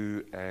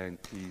you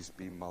and peace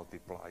be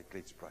multiplied.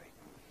 Let's pray.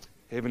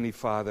 Heavenly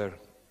Father,